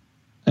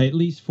 at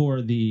least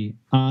for the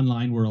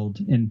online world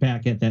and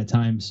back at that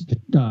time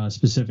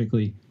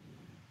specifically.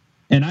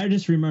 And I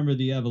just remember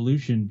the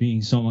evolution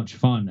being so much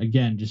fun.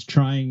 Again, just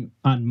trying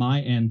on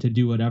my end to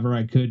do whatever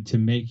I could to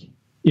make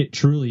it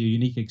truly a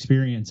unique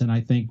experience. And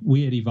I think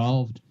we had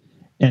evolved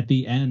at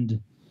the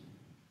end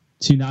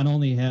to not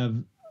only have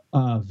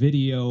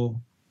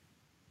video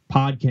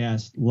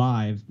podcast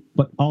live,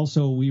 but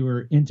also we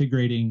were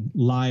integrating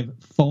live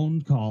phone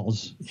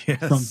calls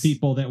from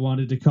people that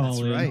wanted to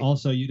call in. Right.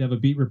 Also, you'd have a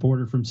beat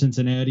reporter from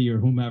Cincinnati or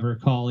whomever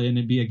call in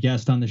and be a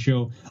guest on the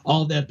show.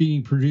 All that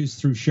being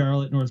produced through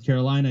Charlotte, North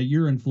Carolina.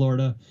 You're in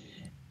Florida.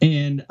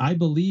 And I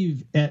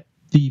believe at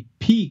the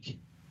peak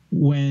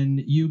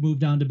when you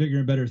moved on to bigger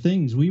and better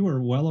things, we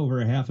were well over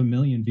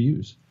 500,000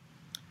 views.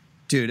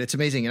 Dude, it's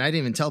amazing. And I didn't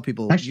even tell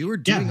people you were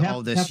doing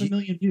all this.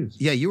 500,000 views.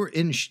 Yeah, you were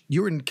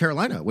in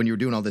Carolina when you were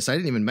doing all this. I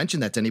didn't even mention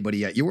that to anybody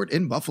yet. You weren't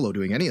in Buffalo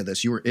doing any of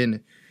this. You were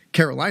in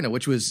Carolina,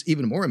 which was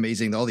even more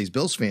amazing that all these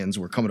Bills fans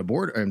were coming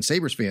aboard and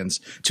Sabres fans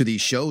to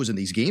these shows and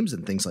these games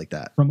and things like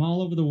that. From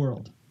all over the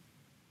world.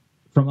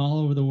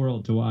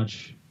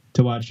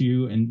 To watch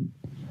you and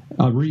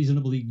a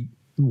reasonably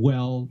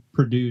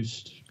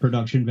well-produced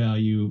production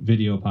value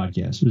video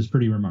podcast. It was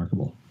pretty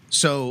remarkable.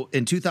 So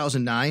in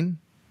 2009,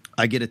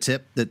 I get a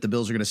tip that the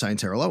Bills are going to sign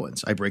Terrell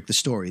Owens. I break the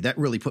story. That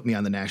really put me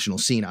on the national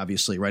scene,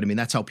 obviously, right? I mean,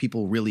 that's how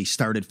people really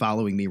started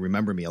following me,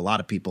 remember me. A lot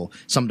of people,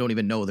 some don't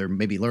even know, they're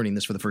maybe learning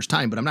this for the first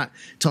time, but I'm not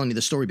telling you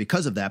the story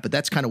because of that. But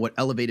that's kind of what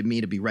elevated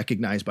me to be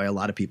recognized by a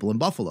lot of people in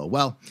Buffalo.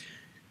 Well,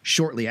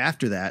 shortly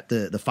after that,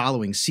 the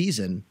following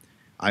season,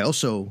 I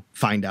also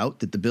find out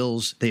that the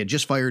Bills, they had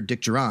just fired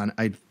Dick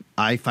Jauron.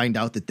 I find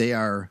out that they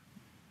are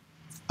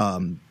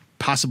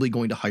possibly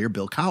going to hire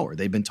Bill Cowher.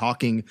 They've been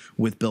talking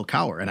with Bill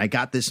Cowher, and I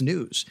got this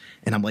news.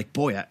 And I'm like,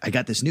 boy, I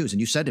got this news. And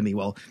you said to me,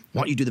 well,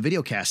 why don't you do the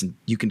video cast and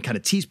you can kind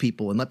of tease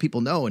people and let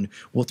people know and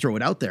we'll throw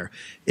it out there.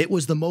 It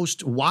was the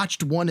most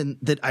watched one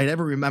that I'd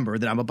ever remember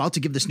that I'm about to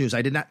give this news.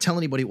 I did not tell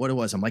anybody what it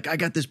was. I'm like, I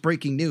got this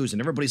breaking news.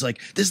 And everybody's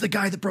like, this is the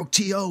guy that broke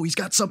T.O. He's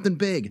got something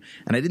big.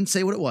 And I didn't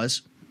say what it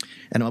was.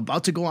 And I'm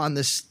about to go on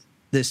this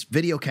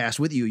video cast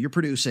with you, you're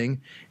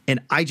producing, and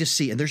I just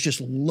see, and there's just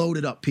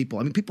loaded up people.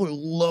 I mean, people are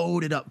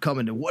loaded up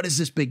coming to, what is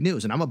this big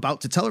news? And I'm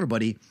about to tell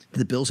everybody that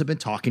the Bills have been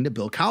talking to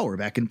Bill Cowher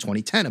back in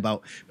 2010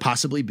 about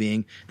possibly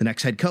being the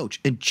next head coach.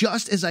 And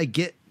just as I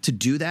get to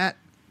do that,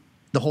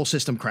 the whole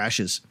system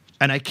crashes.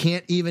 And I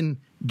can't even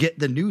get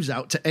the news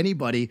out to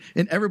anybody.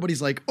 And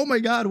everybody's like, oh my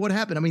God, what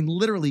happened? I mean,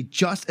 literally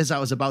just as I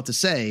was about to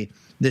say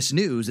this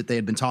news that they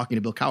had been talking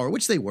to Bill Cowher,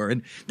 which they were,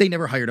 and they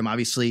never hired him,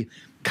 obviously.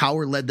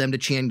 Cowher led them to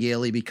Chan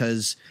Gailey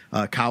because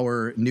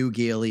Cowher knew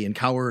Gailey, and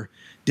Cowher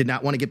did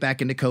not want to get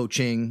back into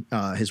coaching.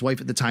 His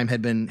wife at the time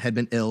had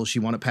been ill. She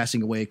wound up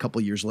passing away a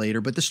couple years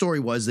later. But the story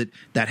was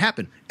that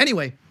happened.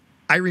 Anyway,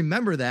 I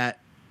remember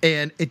that,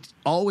 and it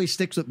always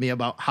sticks with me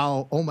about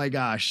how, oh my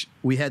gosh,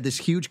 we had this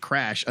huge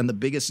crash on the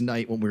biggest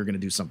night when we were going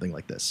to do something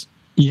like this.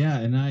 Yeah,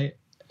 and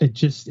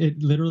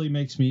it literally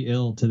makes me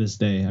ill to this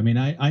day. I mean,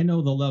 I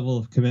know the level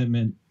of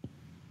commitment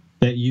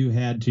that you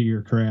had to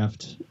your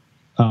craft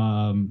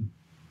from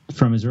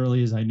as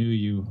early as I knew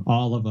you.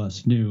 All of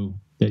us knew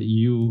that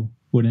you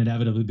would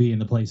inevitably be in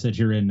the place that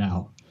you're in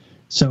now.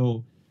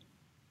 So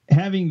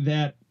having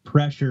that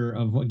pressure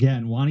of,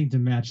 again, wanting to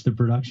match the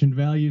production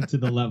value to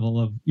the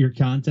level of your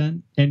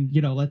content, and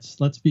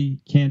let's be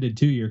candid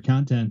too, your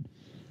content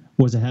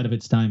was ahead of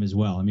its time as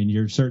well. I mean,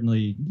 you're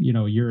certainly,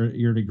 you're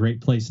at a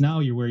great place now.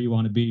 You're where you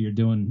want to be. You're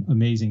doing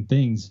amazing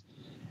things.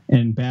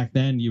 And back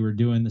then you were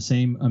doing the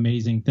same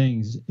amazing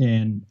things.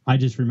 And I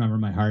just remember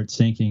my heart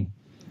sinking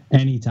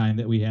anytime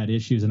that we had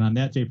issues. And on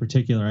that day in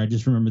particular, I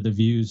just remember the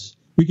views.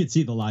 We could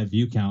see the live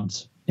view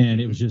counts,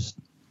 and it was just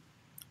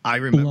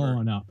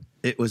blowing up.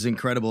 It was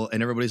incredible.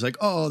 And everybody's like,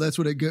 oh, that's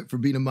what I get for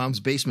being in Mom's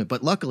basement.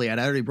 But luckily, I'd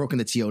already broken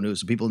the TO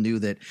news, so people knew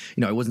that,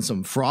 I wasn't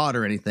some fraud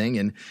or anything.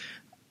 And,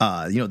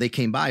 they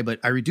came by.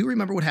 But I do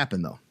remember what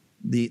happened, though.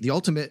 The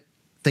ultimate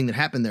thing that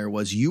happened there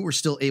was you were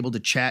still able to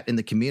chat in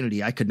the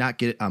community. I could not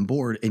get on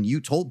board, and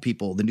you told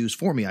people the news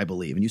for me, I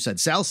believe. And you said,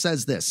 Sal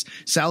says this,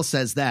 Sal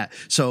says that.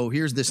 So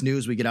here's this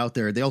news we get out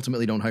there. They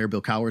ultimately don't hire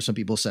Bill Cowher. Some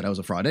people said I was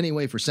a fraud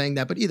anyway for saying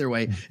that, but either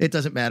way, it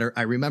doesn't matter.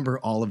 I remember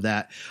all of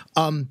that.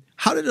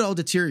 How did it all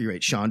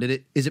deteriorate, Sean?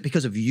 Is it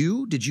because of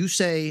you? Did you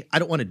say, I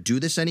don't want to do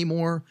this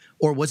anymore?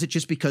 Or was it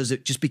just because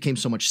it just became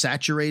so much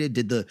saturated?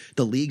 Did the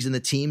leagues and the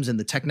teams and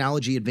the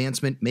technology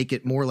advancement make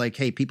it more like,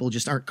 hey, people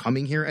just aren't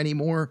coming here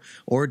anymore?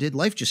 Or did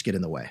life just get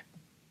in the way?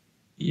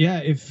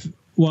 Yeah,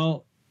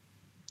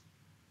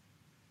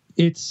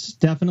 it's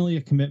definitely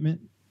a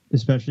commitment,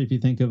 especially if you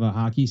think of a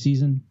hockey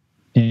season.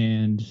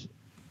 And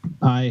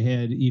I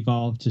had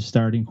evolved to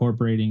start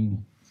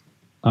incorporating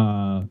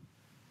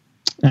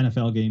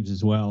NFL games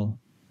as well.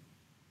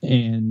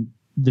 And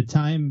the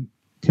time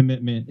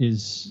commitment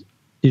is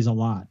a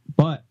lot,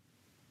 but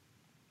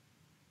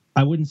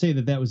I wouldn't say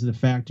that was the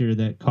factor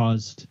that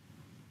caused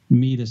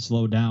me to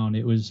slow down.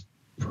 It was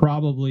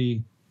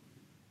probably,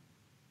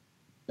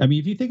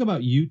 if you think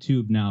about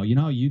YouTube now, you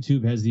know how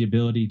YouTube has the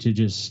ability to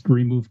just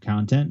remove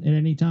content at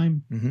any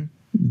time? Mm-hmm.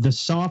 The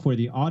software,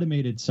 the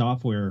automated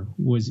software,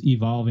 was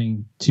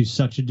evolving to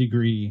such a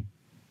degree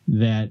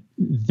that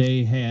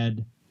they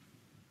had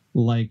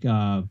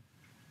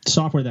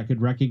software that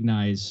could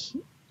recognize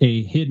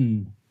a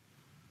hidden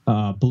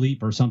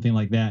bleep or something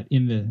like that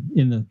in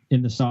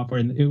the software,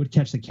 and it would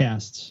catch the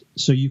casts.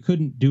 So you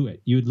couldn't do it.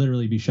 You would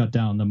literally be shut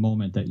down the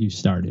moment that you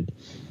started.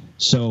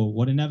 So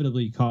what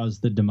inevitably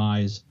caused the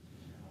demise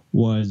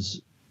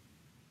was,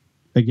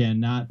 again,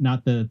 not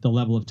the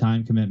level of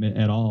time commitment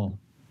at all.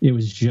 It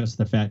was just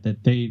the fact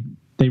that they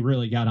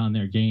really got on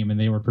their game, and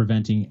they were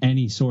preventing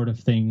any sort of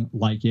thing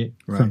like it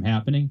from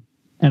happening.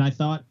 And I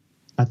thought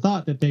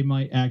that they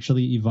might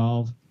actually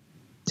evolve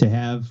to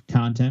have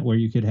content where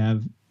you could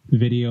have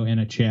video and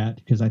a chat,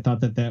 because I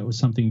thought that was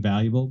something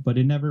valuable, but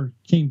it never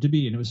came to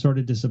be, and it was sort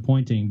of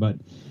disappointing. But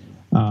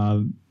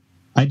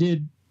I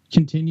did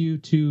continue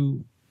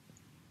to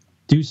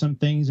do some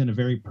things in a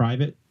very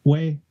private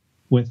way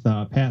with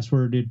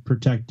passworded,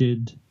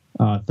 protected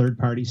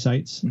third-party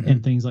sites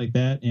and things like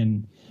that,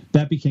 and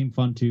that became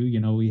fun too.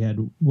 We had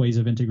ways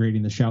of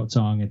integrating the shout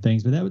song and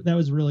things, but that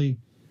was really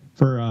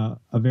for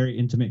a very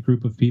intimate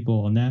group of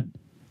people, and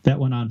that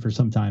went on for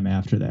some time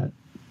after that.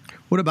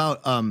 What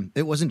about,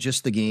 it wasn't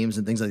just the games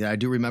and things like that. I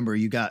do remember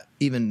you got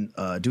even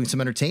doing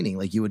some entertaining,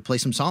 like you would play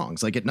some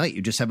songs, like at night,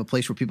 you just have a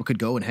place where people could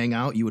go and hang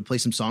out. You would play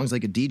some songs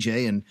like a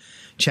DJ and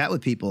chat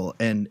with people.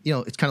 And,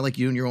 it's kind of like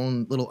you doing your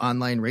own little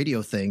online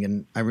radio thing.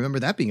 And I remember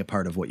that being a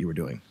part of what you were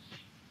doing.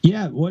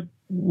 Yeah. What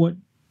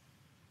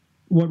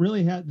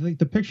really had,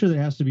 the picture that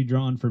has to be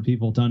drawn for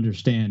people to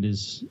understand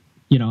is,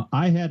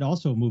 I had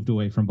also moved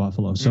away from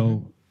Buffalo.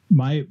 So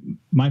my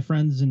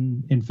friends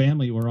and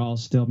family were all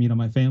still,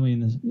 my family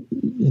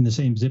in the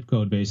same zip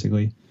code,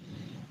 basically.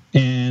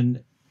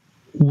 And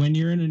when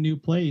you're in a new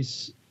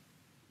place,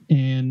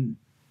 and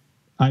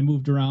I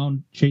moved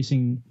around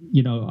chasing,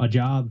 a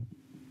job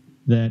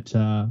that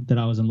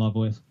I was in love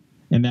with,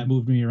 and that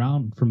moved me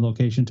around from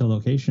location to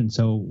location.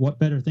 So what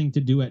better thing to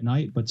do at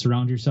night but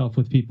surround yourself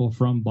with people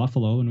from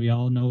Buffalo? And we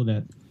all know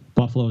that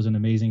Buffalo is an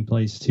amazing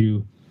place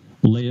to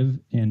live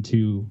and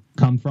to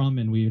come from,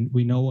 and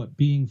we know what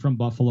being from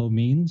Buffalo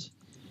means,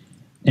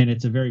 and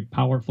it's a very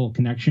powerful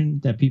connection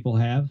that people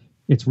have.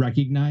 It's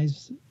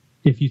recognized.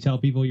 If you tell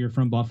people you're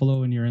from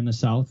Buffalo and you're in the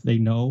South, they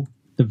know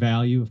the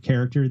value of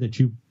character that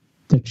you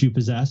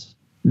possess,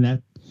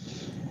 and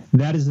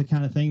that is the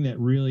kind of thing that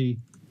really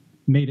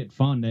made it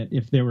fun. That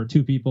if there were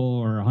 2 people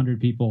or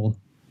 100 people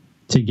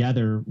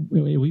together,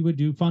 we would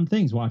do fun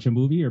things, watch a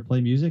movie or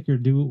play music or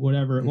do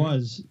whatever it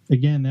was.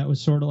 Again, that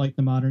was sort of like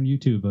the modern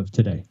YouTube of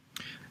today.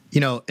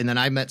 And then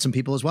I met some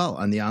people as well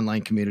on the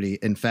online community.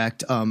 In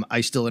fact,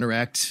 I still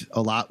interact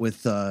a lot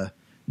with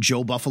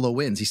Joe Buffalo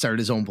Wins. He started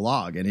his own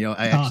blog, and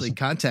I actually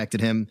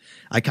contacted him.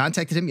 I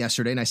contacted him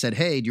yesterday, and I said,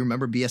 "Hey, do you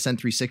remember BSN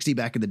 360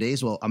 back in the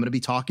days? Well, I'm going to be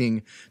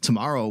talking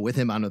tomorrow with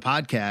him on the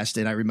podcast,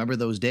 and I remember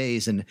those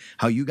days and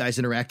how you guys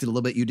interacted a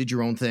little bit. You did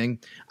your own thing.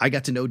 I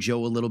got to know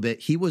Joe a little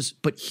bit.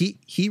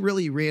 He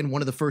really ran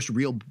one of the first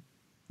real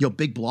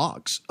big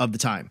blogs of the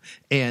time.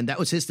 And that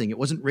was his thing. It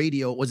wasn't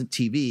radio. It wasn't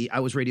TV. I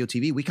was radio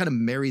TV. We kind of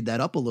married that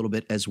up a little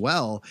bit as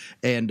well.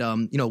 And,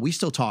 we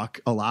still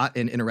talk a lot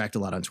and interact a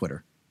lot on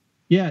Twitter.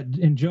 Yeah.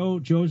 And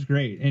Joe's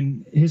great.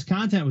 And his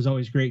content was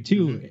always great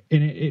too. Mm-hmm.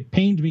 And it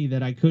pained me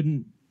that I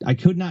could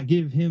not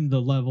give him the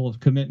level of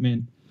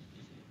commitment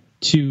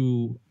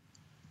to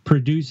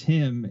produce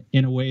him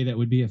in a way that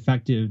would be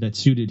effective, that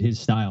suited his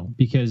style,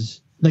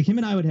 because like him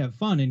and I would have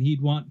fun and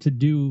he'd want to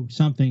do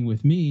something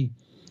with me,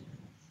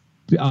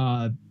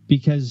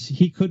 because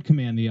he could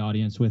command the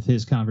audience with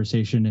his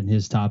conversation and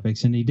his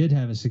topics. And he did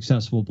have a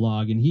successful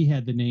blog and he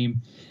had the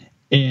name,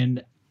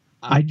 and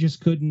I just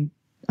couldn't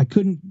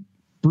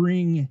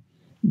bring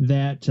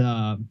that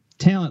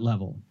talent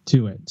level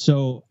to it.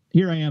 So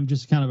here I am,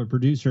 just kind of a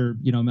producer,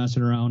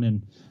 messing around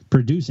and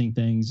producing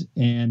things.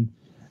 And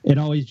it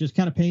always just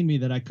kind of pained me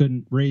that I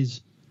couldn't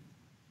raise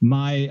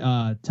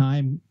my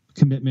time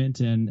commitment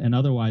and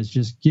otherwise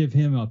just give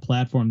him a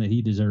platform that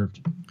he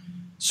deserved.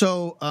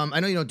 So I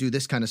know you don't do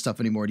this kind of stuff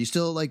anymore. Do you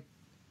still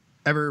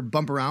ever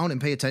bump around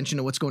and pay attention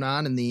to what's going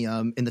on in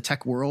the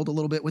tech world a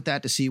little bit with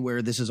that to see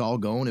where this is all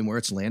going and where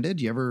it's landed?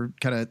 Do you ever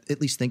kind of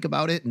at least think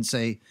about it and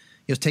say,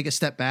 take a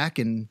step back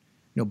and,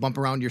 bump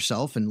around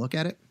yourself and look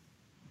at it?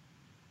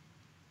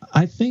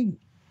 I think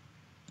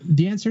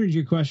the answer to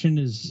your question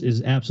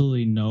is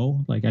absolutely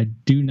no. Like I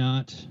do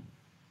not,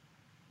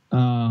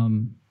 I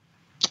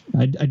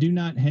do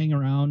not hang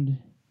around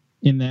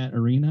in that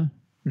arena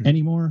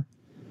anymore.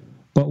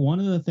 But one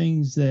of the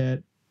things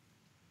that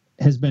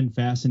has been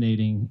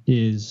fascinating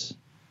is,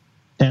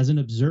 as an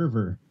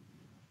observer,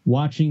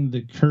 watching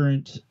the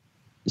current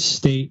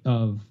state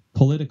of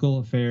political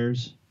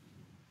affairs,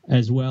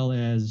 as well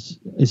as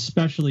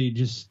especially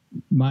just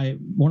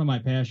one of my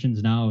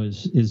passions now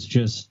is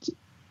just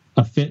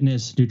a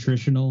fitness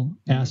nutritional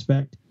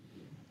aspect.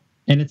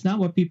 And it's not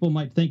what people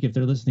might think if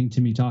they're listening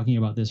to me talking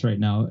about this right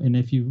now. And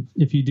if you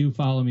do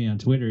follow me on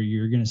Twitter,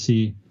 you're going to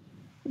see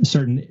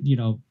certain,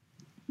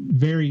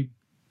 very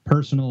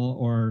personal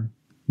or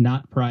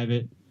not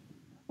private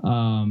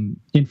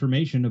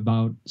information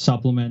about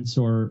supplements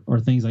or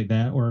things like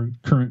that, or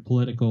current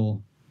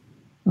political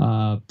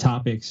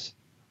topics.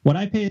 What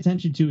I pay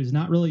attention to is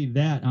not really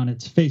that on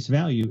its face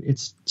value.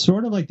 It's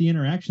sort of like the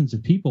interactions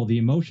of people, the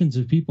emotions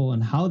of people,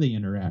 and how they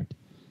interact.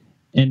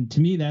 And to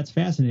me, that's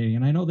fascinating.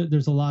 And I know that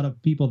there's a lot of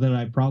people that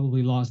I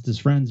probably lost as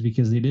friends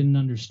because they didn't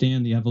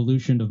understand the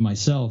evolution of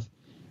myself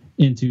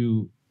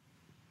into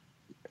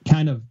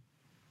kind of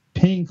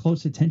paying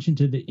close attention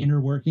to the inner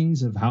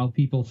workings of how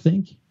people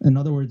think. In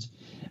other words,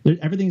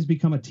 everything's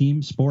become a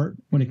team sport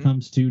when it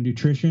comes to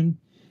nutrition.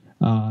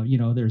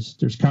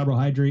 There's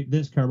carbohydrate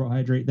this,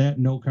 carbohydrate that,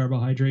 no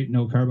carbohydrate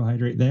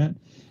that.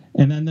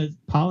 And then the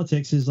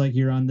politics is like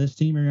you're on this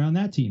team or you're on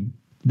that team.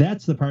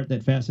 That's the part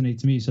that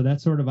fascinates me. So that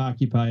sort of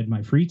occupied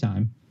my free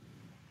time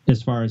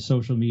as far as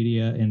social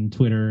media and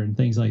Twitter and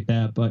things like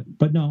that.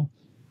 But no,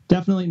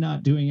 definitely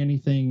not doing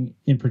anything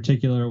in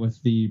particular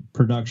with the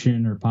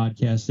production or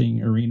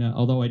podcasting arena,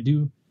 although I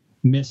do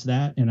miss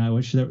that. And I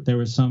wish that there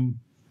was some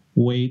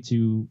way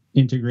to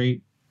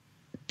integrate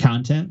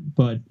content,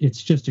 but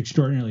it's just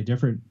extraordinarily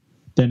different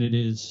than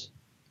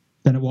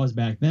it was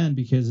back then,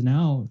 because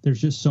now there's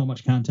just so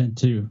much content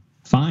to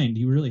find.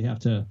 You really have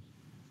to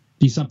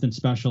be something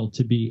special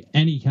to be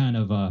any kind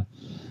of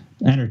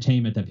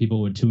entertainment that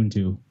people would tune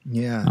to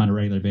on a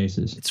regular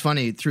basis. It's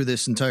funny, through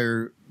this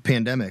entire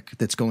pandemic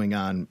that's going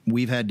on,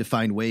 we've had to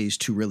find ways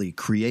to really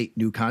create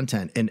new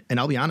content. And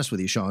I'll be honest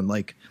with you, Sean,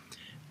 like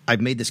I've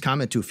made this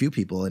comment to a few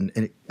people,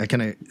 and I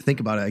kind of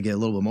think about it. I get a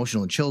little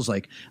emotional and chills.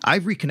 Like,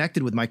 I've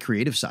reconnected with my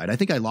creative side. I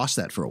think I lost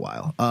that for a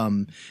while.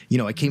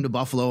 I came to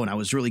Buffalo and I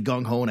was really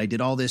gung ho, and I did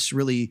all this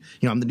really,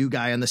 I'm the new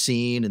guy on the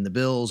scene and the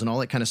Bills and all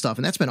that kind of stuff.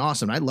 And that's been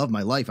awesome. I love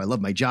my life. I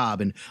love my job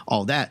and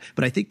all that.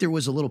 But I think there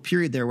was a little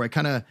period there where I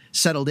kind of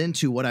settled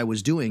into what I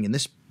was doing. And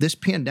this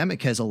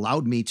pandemic has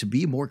allowed me to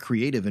be more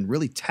creative and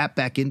really tap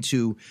back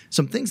into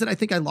some things that I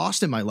think I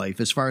lost in my life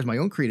as far as my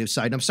own creative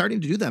side. And I'm starting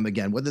to do them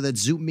again, whether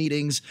that's Zoom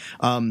meetings,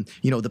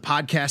 the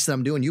podcast that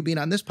I'm doing, you being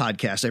on this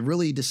podcast. I've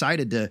really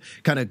decided to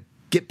kind of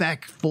get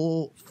back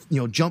full,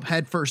 jump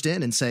head first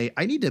in and say,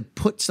 I need to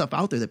put stuff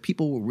out there that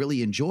people will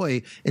really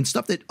enjoy and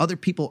stuff that other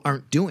people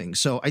aren't doing.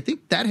 So I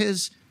think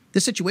this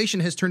situation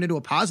has turned into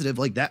a positive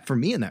like that for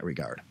me in that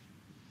regard.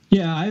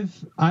 Yeah,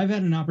 I've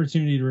had an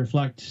opportunity to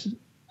reflect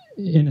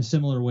in a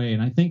similar way.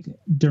 And I think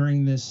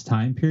during this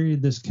time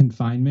period, this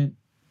confinement,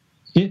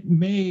 it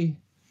may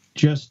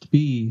just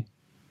be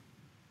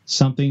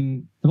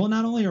something. Well,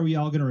 not only are we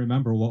all going to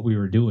remember what we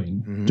were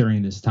doing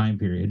during this time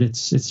period, it's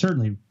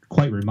certainly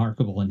quite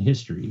remarkable in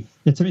history.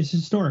 It's a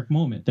historic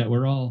moment that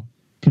we're all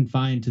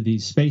confined to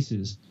these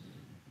spaces.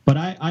 But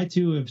I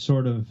too have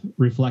sort of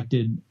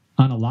reflected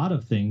on a lot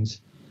of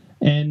things.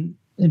 And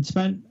and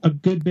spent a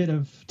good bit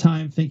of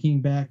time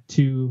thinking back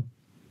to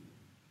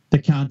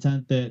the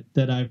content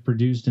that I've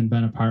produced and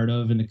been a part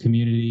of in the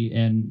community.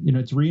 And,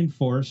 it's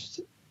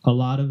reinforced a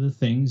lot of the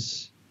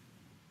things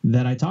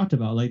that I talked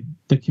about, like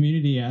the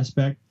community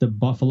aspect, the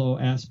Buffalo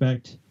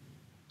aspect.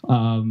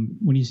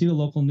 When you see the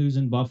local news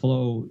in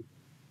Buffalo,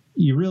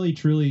 you really,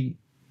 truly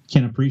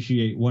can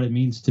appreciate what it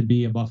means to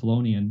be a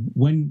Buffalonian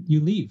when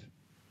you leave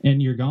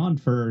and you're gone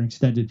for an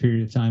extended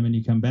period of time and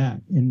you come back.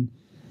 And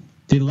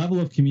the level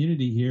of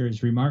community here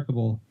is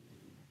remarkable.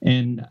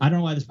 And I don't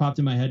know why this popped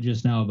in my head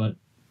just now, but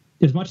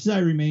as much as I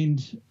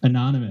remained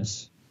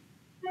anonymous,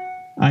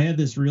 I had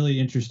this really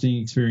interesting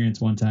experience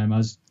one time. I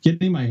was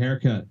getting my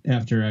haircut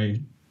after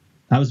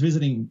I was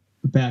visiting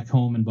back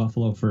home in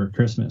Buffalo for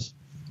Christmas,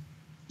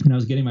 and I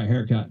was getting my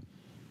haircut.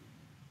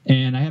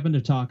 And I happened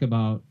to talk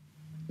about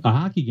a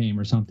hockey game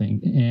or something.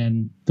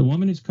 And the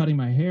woman who's cutting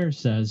my hair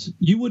says,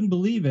 "You wouldn't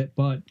believe it,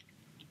 but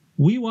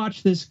we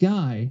watched this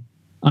guy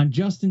on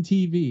Justin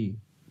TV.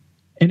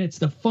 And it's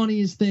the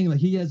funniest thing. Like,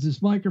 he has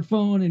this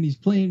microphone and he's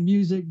playing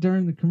music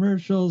during the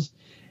commercials.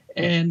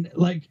 And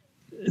like,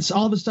 it's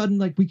all of a sudden,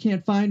 like, we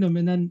can't find him.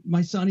 And then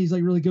my son, he's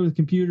like really good with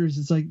computers.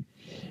 It's like,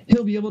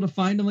 he'll be able to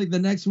find him like the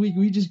next week.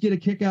 We just get a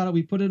kick out of it.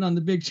 We put it on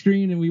the big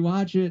screen and we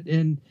watch it.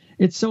 And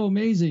it's so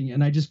amazing.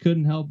 And I just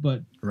couldn't help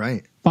but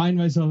find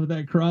myself at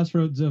that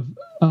crossroads of,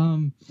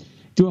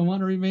 do I want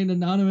to remain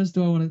anonymous?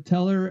 Do I want to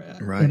tell her?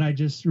 Right. And I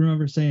just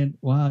remember saying,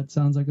 wow, it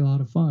sounds like a lot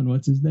of fun.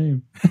 What's his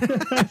name?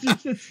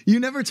 You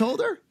never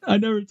told her? I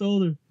never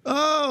told her.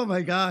 Oh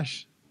my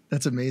gosh.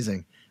 That's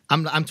amazing.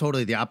 I'm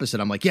totally the opposite.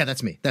 I'm like, yeah,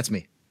 that's me. That's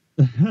me.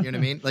 You know what I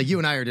mean? Like, you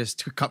and I are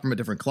just cut from a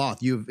different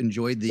cloth. You've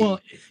enjoyed the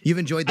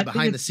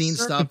behind the scenes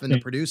stuff and the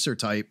producer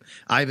type.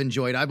 I've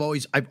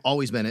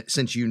always been it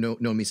since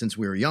know me since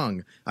we were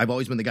young. I've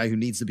always been the guy who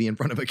needs to be in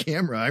front of a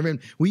camera. I mean,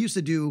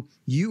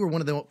 you were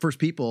one of the first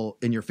people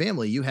in your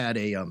family. You had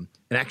an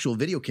actual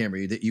video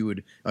camera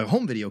a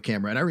home video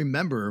camera. And I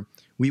remember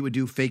we would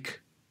do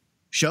fake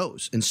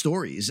shows and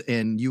stories,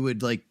 and you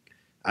would, like,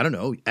 I don't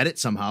know, edit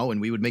somehow,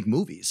 and we would make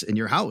movies in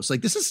your house.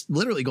 Like, this is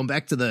literally going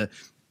back to the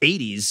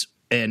 80s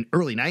and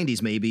early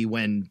 90s, maybe,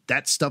 when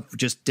that stuff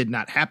just did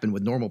not happen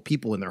with normal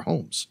people in their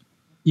homes.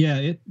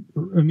 Yeah,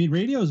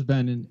 radio's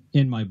been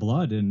in my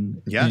blood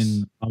in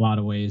a lot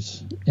of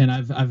ways. And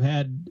I've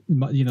had,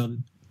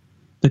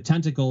 the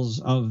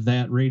tentacles of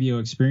that radio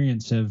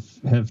experience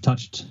have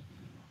touched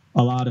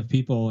a lot of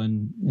people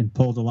and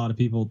pulled a lot of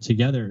people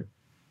together.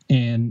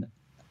 And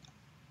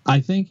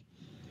I think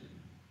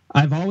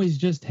I've always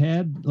just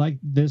had like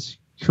this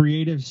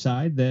creative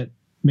side that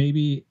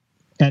maybe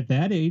at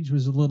that age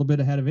was a little bit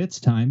ahead of its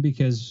time,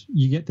 because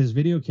you get this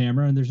video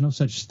camera and there's no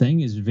such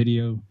thing as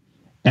video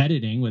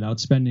editing without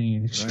spending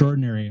an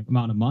extraordinary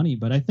amount of money.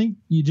 But I think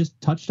you just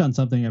touched on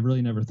something I've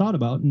really never thought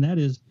about. And that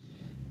is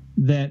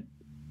that,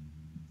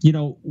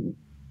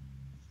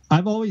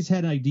 I've always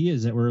had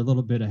ideas that were a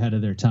little bit ahead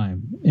of their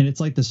time. And it's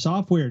like the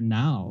software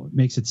now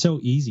makes it so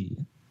easy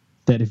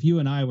that if you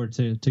and I were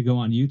to go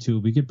on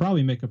YouTube, we could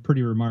probably make a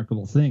pretty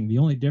remarkable thing. The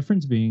only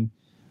difference being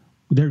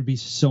there'd be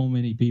so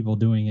many people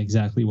doing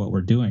exactly what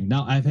we're doing.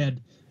 Now, I've had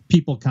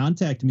people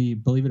contact me,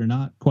 believe it or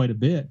not, quite a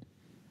bit,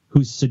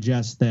 who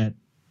suggest that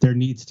there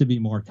needs to be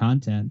more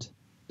content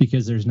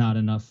because there's not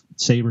enough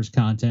Sabres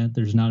content.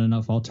 There's not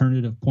enough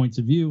alternative points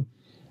of view.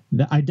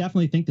 I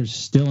definitely think there's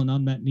still an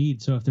unmet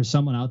need. So if there's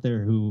someone out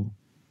there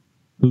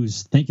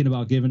who's thinking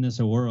about giving this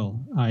a whirl,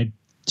 I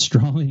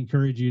strongly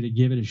encourage you to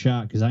give it a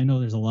shot, because I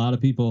know there's a lot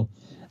of people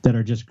that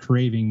are just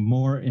craving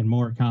more and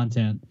more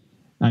content.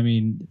 I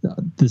mean,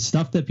 the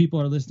stuff that people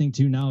are listening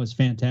to now is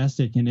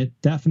fantastic, and it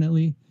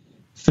definitely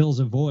fills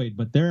a void.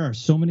 But there are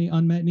so many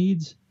unmet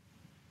needs,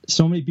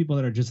 so many people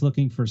that are just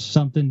looking for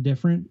something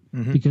different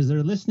because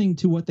they're listening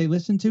to what they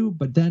listen to,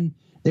 but then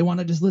they want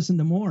to just listen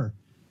to more.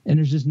 And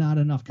there's just not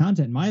enough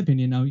content, in my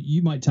opinion. Now,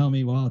 you might tell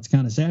me, well, it's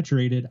kind of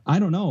saturated. I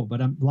don't know,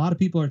 but a lot of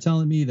people are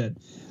telling me that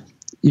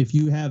if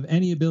you have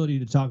any ability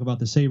to talk about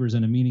the Sabres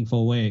in a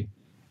meaningful way,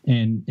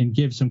 and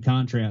give some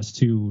contrast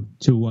to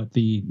what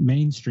the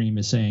mainstream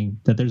is saying,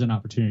 that there's an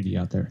opportunity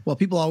out there. Well,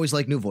 people always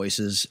like new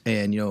voices,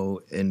 and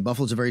and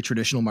Buffalo's a very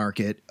traditional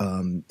market.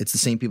 It's the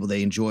same people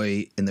they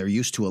enjoy, and they're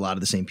used to a lot of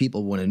the same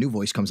people. When a new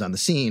voice comes on the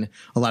scene,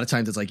 a lot of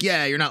times it's like,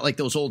 yeah, you're not like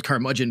those old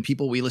curmudgeon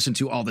people we listen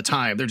to all the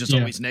time. They're just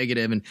always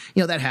negative, and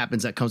that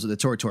happens. That comes with the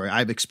territory.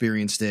 I've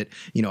experienced it.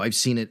 I've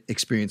seen it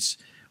experience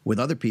with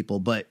other people,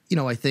 but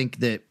I think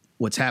that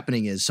what's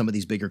happening is some of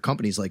these bigger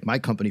companies, like my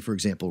company, for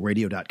example,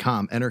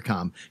 radio.com,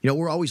 Entercom,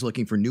 we're always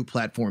looking for new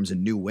platforms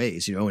and new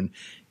ways, and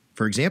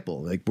for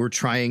example, like we're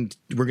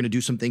going to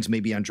do some things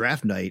maybe on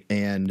draft night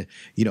and,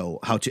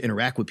 how to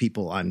interact with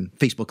people on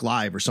Facebook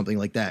Live or something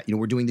like that.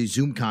 We're doing these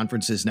Zoom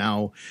conferences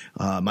now,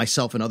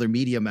 myself and other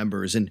media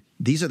members. And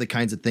these are the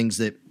kinds of things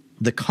that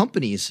the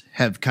companies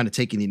have kind of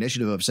taken the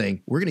initiative of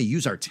saying, we're going to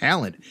use our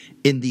talent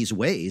in these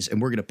ways and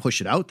we're going to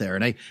push it out there.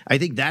 And I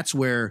think that's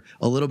where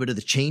a little bit of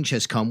the change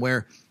has come,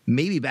 where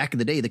maybe back in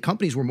the day, the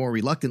companies were more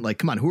reluctant, like,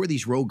 come on, who are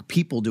these rogue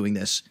people doing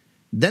this?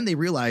 Then they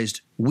realized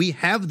we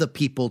have the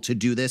people to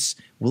do this.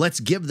 Well, let's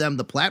give them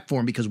the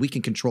platform because we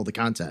can control the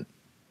content.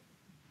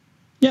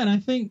 Yeah, and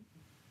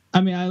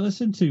I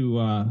listen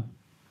to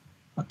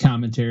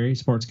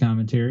sports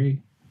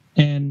commentary,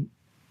 and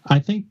I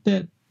think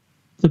that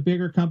the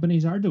bigger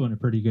companies are doing a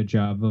pretty good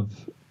job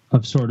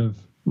of sort of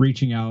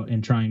reaching out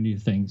and trying new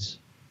things,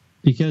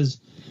 because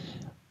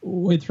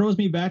it throws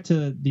me back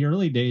to the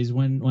early days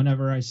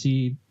whenever I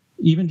see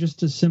even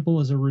just as simple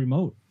as a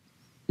remote,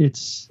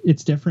 it's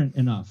different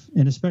enough,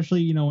 and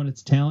especially when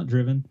it's talent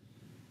driven,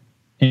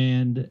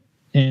 and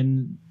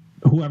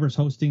whoever's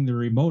hosting the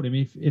remote. I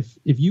mean, if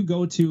you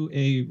go to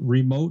a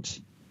remote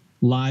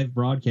live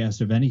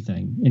broadcast of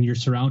anything and you're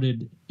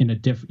surrounded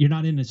you're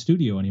not in a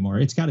studio anymore,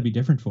 it's got to be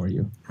different for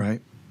you,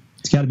 right?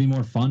 It's got to be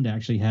more fun to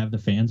actually have the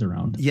fans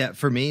around. Yeah,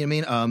 for me, I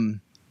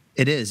mean,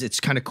 it is. It's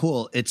kind of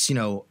cool. It's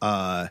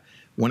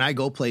when I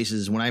go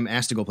places, when I'm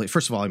asked to go places,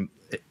 first of all,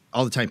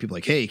 all the time people are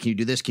like, hey, can you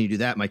do this? Can you do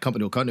that? My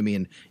company will come to me,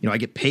 and I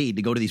get paid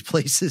to go to these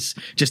places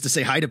just to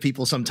say hi to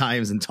people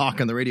sometimes and talk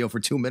on the radio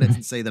for 2 minutes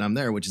and say that I'm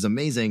there, which is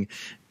amazing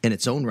in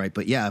its own right.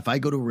 But yeah, if I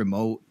go to a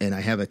remote and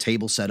I have a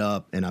table set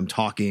up and I'm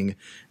talking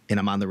and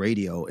I'm on the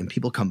radio and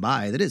people come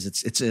by,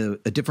 it's a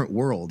different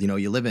world,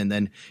 you live in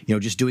than,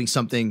 just doing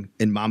something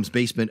in mom's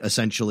basement,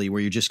 essentially,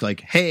 where you're just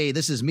like, hey,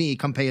 this is me.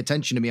 Come pay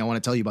attention to me. I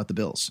want to tell you about the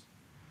Bills.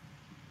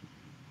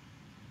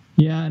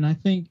 Yeah. And I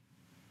think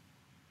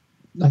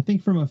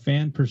from a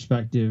fan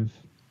perspective,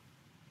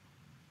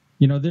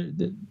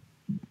 the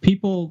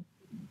people,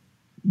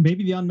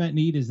 maybe the unmet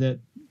need is that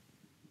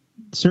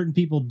certain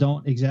people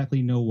don't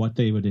exactly know what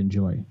they would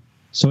enjoy.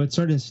 So it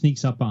sort of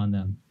sneaks up on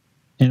them.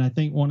 And I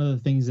think one of the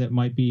things that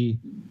might be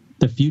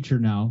the future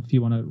now, if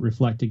you want to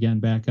reflect again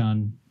back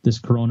on this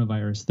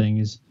coronavirus thing,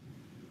 is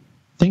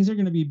things are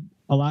going to be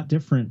a lot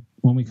different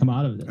when we come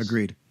out of this.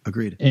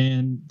 Agreed.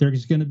 And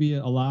there's going to be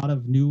a lot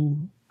of new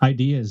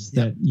ideas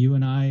that you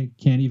and I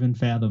can't even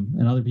fathom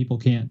and other people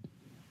can't.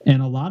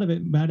 And a lot of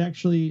it might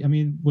actually, I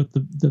mean, with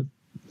the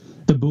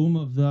boom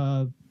of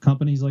the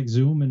companies like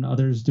Zoom and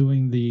others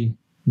doing the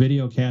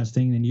video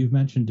casting, and you've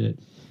mentioned it,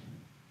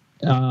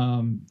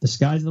 the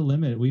sky's the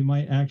limit. We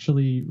might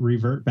actually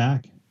revert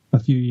back a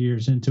few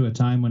years into a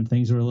time when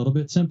things were a little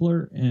bit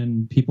simpler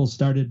and people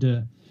started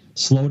to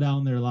slow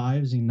down their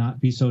lives and not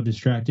be so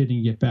distracted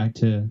and get back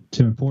to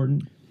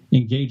important,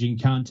 engaging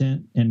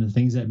content and the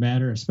things that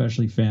matter,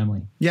 especially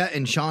family. Yeah.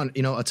 And Sean,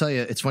 I'll tell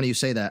you, it's funny you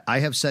say that. I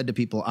have said to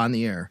people on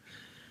the air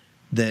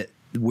that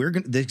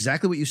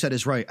exactly what you said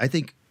is right. I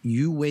think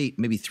you wait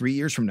maybe 3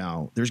 years from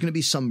now, there's going to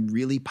be some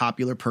really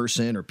popular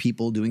person or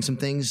people doing some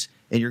things,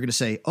 and you're going to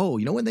say, oh,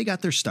 when they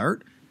got their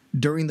start?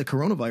 During the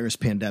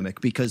coronavirus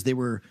pandemic, because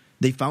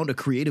they found a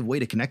creative way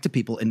to connect to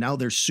people, and now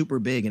they're super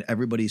big and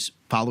everybody's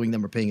following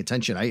them or paying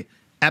attention. I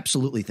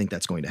absolutely think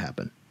that's going to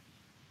happen.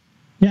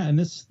 Yeah, and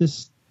this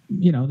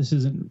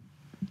isn't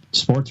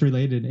sports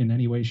related in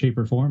any way, shape,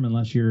 or form,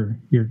 unless you're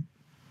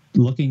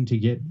looking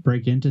to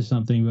break into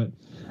something. But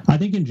I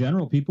think in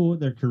general, people with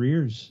their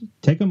careers,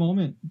 take a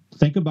moment,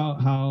 think about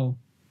how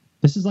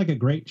this is like a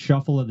great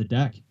shuffle of the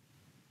deck.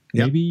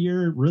 Yep. Maybe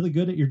you're really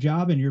good at your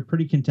job and you're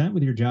pretty content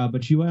with your job,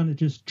 but you want to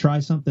just try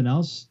something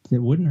else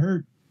that wouldn't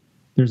hurt.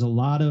 There's a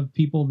lot of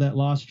people that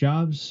lost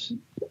jobs.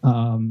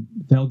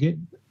 They'll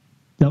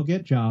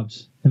get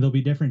jobs, and there'll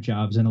be different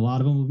jobs, and a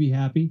lot of them will be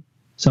happy.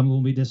 Some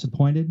will be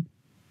disappointed,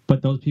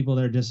 but those people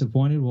that are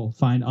disappointed will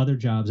find other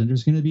jobs. And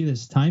there's going to be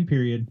this time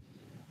period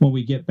when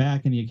we get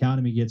back and the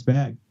economy gets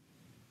back.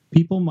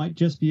 People might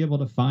just be able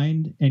to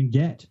find and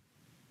get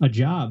a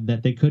job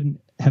that they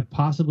couldn't have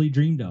possibly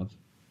dreamed of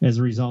as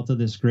a result of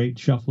this great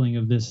shuffling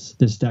of this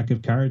deck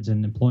of cards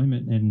and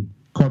employment and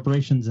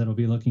corporations that will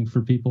be looking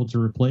for people to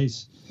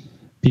replace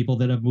people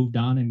that have moved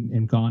on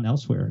and gone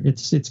elsewhere.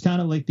 It's kind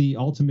of like the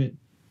ultimate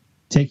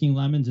taking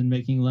lemons and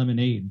making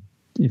lemonade.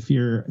 If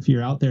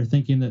you're out there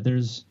thinking that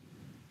there's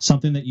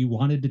something that you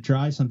wanted to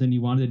try, something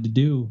you wanted to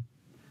do,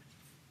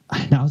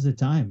 now's the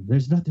time.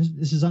 This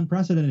is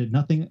unprecedented.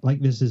 Nothing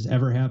like this has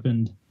ever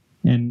happened,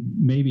 and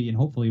maybe and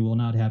hopefully will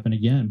not happen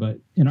again. But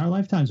in our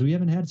lifetimes, we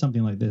haven't had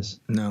something like this.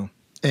 No.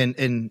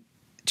 And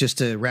just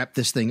to wrap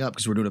this thing up,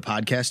 because we're doing a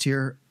podcast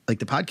here, like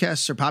the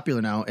podcasts are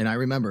popular now. And I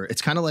remember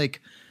it's kind of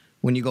like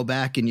when you go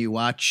back and you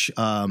watch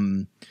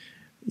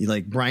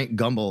like Bryant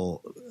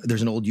Gumbel,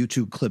 there's an old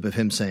YouTube clip of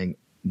him saying,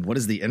 what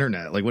is the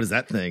internet? Like, what is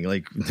that thing?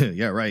 Like,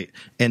 yeah, right.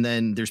 And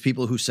then there's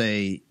people who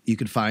say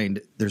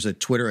there's a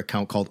Twitter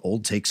account called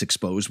Old Takes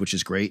Exposed, which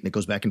is great. And it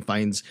goes back and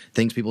finds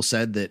things people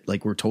said that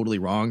like were totally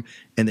wrong.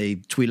 And they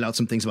tweeted out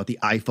some things about the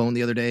iPhone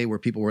the other day where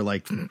people were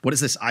like, what is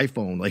this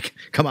iPhone? Like,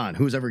 come on,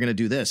 who's ever going to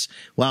do this?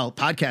 Well,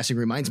 podcasting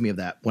reminds me of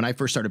that. When I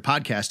first started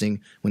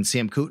podcasting, when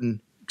Sam Cooten,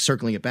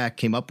 circling it back,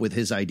 came up with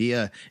his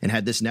idea and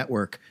had this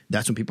network,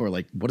 that's when people are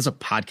like, what is a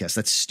podcast?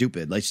 That's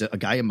stupid. Like a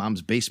guy in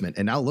mom's basement.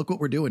 And now look what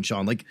we're doing,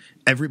 Sean. Like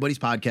everybody's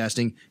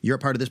podcasting. You're a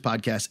part of this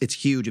podcast. It's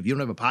huge. If you don't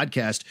have a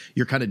podcast,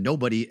 you're kind of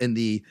nobody in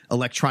the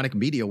electronic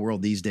media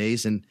world these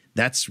days. And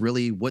that's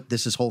really what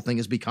this whole thing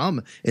has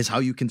become, is how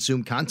you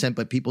consume content.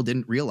 But people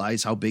didn't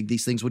realize how big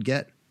these things would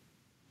get.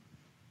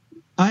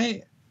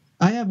 I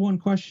have one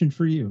question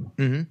for you.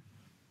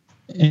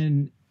 Mm-hmm.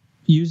 And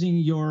using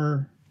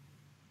your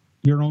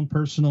own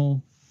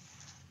personal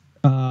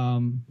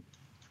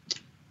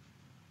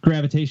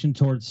gravitation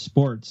towards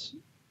sports.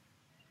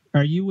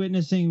 Are you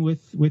witnessing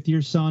with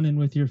your son and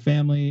with your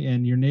family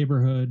and your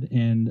neighborhood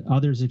and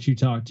others that you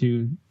talk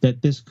to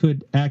that this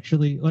could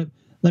actually,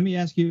 let me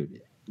ask you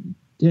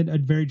in a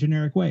very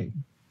generic way.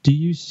 Do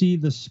you see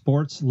the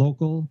sports,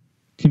 local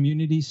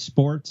community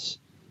sports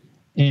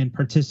and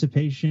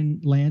participation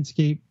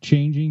landscape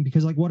changing?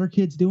 Because what are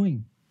kids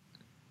doing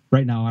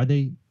right now? Are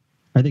they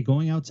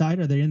going outside?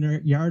 Are they in their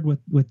yard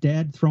with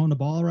dad throwing the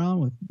ball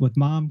around with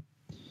mom?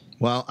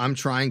 Well, I'm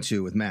trying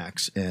to with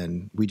Max,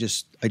 and I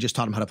just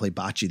taught him how to play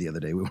bocce the other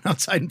day. We went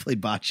outside and played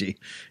bocce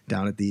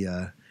down at the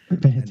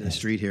end of the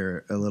street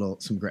here,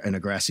 in a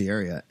grassy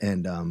area,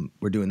 and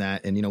we're doing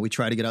that. And we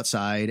try to get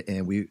outside.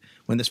 And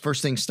when this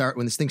thing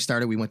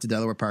started, we went to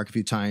Delaware Park a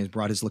few times,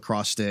 brought his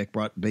lacrosse stick,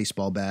 brought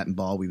baseball bat and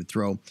ball. We would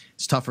throw.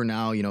 It's tougher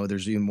now.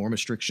 There's even more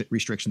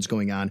restrictions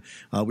going on.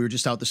 We were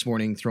just out this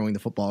morning throwing the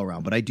football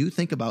around. But I do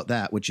think about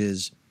that, which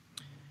is,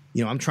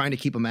 I'm trying to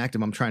keep him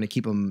active. I'm trying to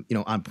keep him,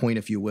 on point,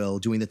 if you will,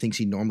 doing the things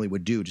he normally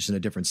would do, just in a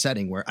different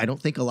setting, where I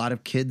don't think a lot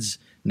of kids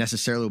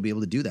necessarily will be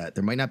able to do that.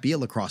 There might not be a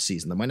lacrosse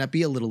season. There might not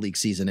be a little league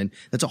season. And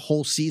that's a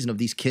whole season of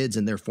these kids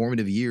in their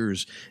formative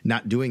years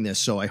not doing this.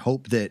 So I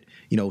hope that,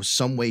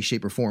 some way,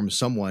 shape, or form,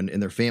 someone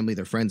in their family,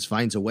 their friends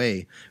finds a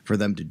way for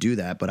them to do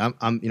that. But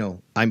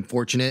I'm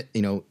fortunate.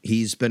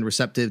 He's been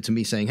receptive to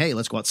me saying, hey,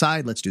 let's go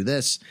outside. Let's do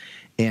this.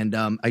 And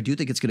I do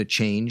think it's going to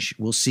change.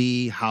 We'll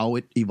see how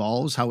it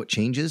evolves, how it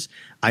changes.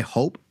 I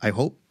hope,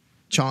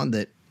 Sean,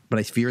 but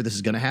I fear this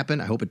is going to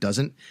happen. I hope it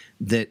doesn't,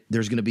 that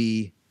there's going to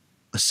be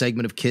a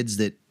segment of kids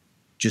that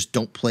just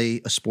don't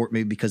play a sport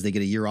maybe because they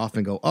get a year off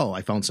and go, oh,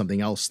 I found something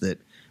else that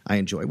I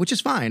enjoy, which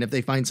is fine if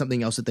they find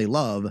something else that they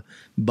love.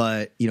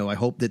 But, I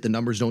hope that the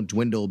numbers don't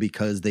dwindle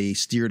because they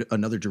steered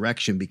another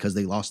direction because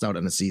they lost out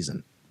on a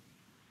season.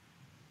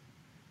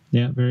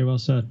 Yeah, very well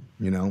said.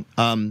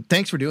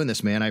 Thanks for doing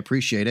this, man. I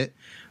appreciate it.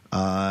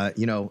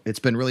 It's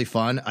been really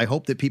fun. I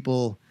hope that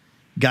people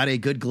got a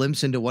good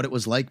glimpse into what it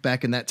was like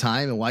back in that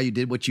time and why you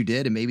did what you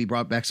did, and maybe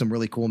brought back some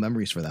really cool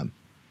memories for them.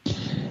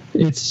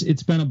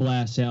 It's been a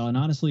blast, Sal. And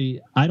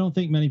honestly, I don't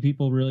think many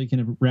people really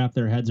can wrap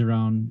their heads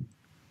around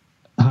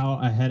how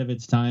ahead of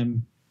its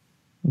time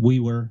we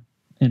were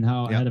and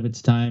how ahead of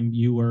its time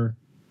you were.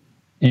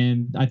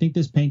 And I think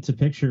this paints a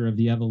picture of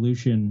the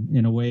evolution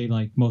in a way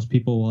like most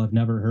people will have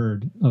never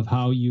heard, of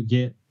how you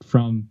get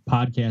from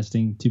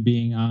podcasting to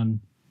being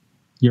on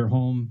your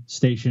home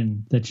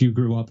station that you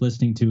grew up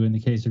listening to, in the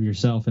case of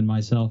yourself and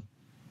myself.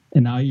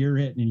 And now you're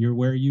it, and you're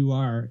where you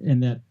are.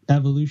 And that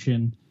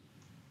evolution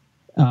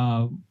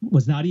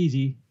was not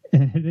easy.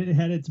 And it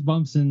had its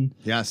bumps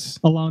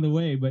along the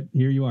way, but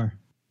here you are.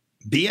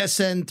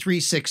 BSN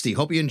 360.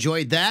 Hope you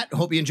enjoyed that.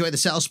 Hope you enjoyed the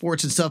Sal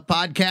Sports and Stuff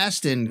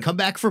podcast, and come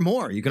back for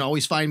more. You can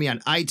always find me on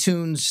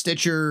iTunes,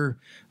 Stitcher,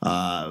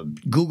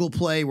 Google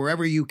Play,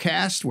 wherever you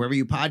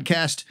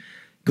podcast.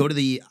 Go to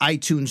the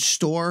iTunes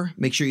store.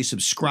 Make sure you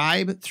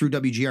subscribe through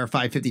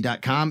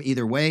WGR550.com.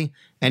 Either way,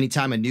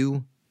 anytime a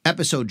new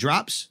episode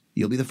drops,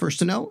 you'll be the first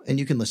to know, and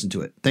you can listen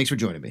to it. Thanks for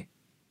joining me.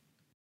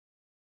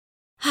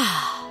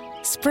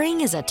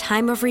 Spring is a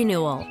time of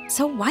renewal,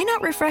 so why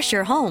not refresh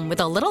your home with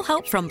a little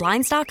help from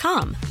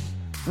Blinds.com?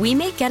 We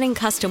make getting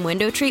custom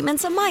window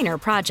treatments a minor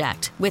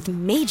project with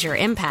major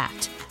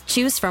impact.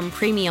 Choose from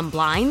premium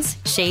blinds,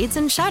 shades,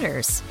 and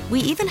shutters.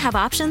 We even have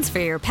options for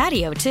your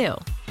patio, too.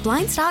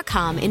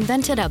 Blinds.com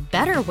invented a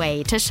better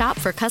way to shop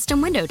for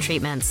custom window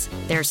treatments.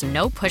 There's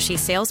no pushy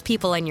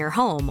salespeople in your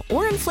home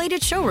or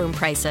inflated showroom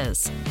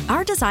prices.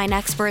 Our design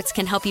experts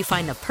can help you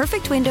find the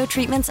perfect window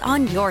treatments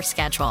on your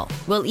schedule.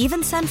 We'll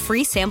even send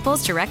free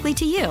samples directly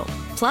to you.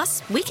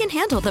 Plus, we can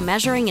handle the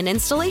measuring and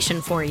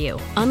installation for you.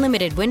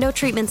 Unlimited window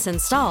treatments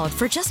installed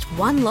for just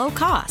one low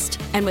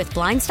cost. And with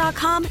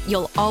Blinds.com,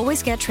 you'll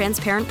always get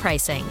transparent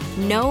pricing.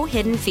 No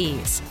hidden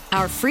fees.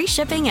 Our free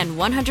shipping and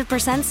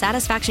 100%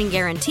 satisfaction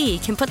guarantee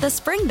can put the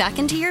spring back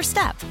into your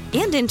step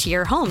and into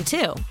your home,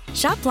 too.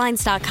 Shop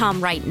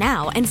Blinds.com right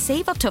now and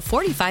save up to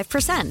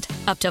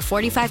 45%. Up to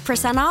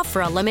 45% off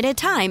for a limited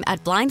time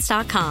at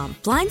Blinds.com.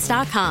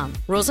 Blinds.com.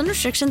 Rules and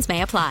restrictions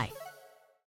may apply.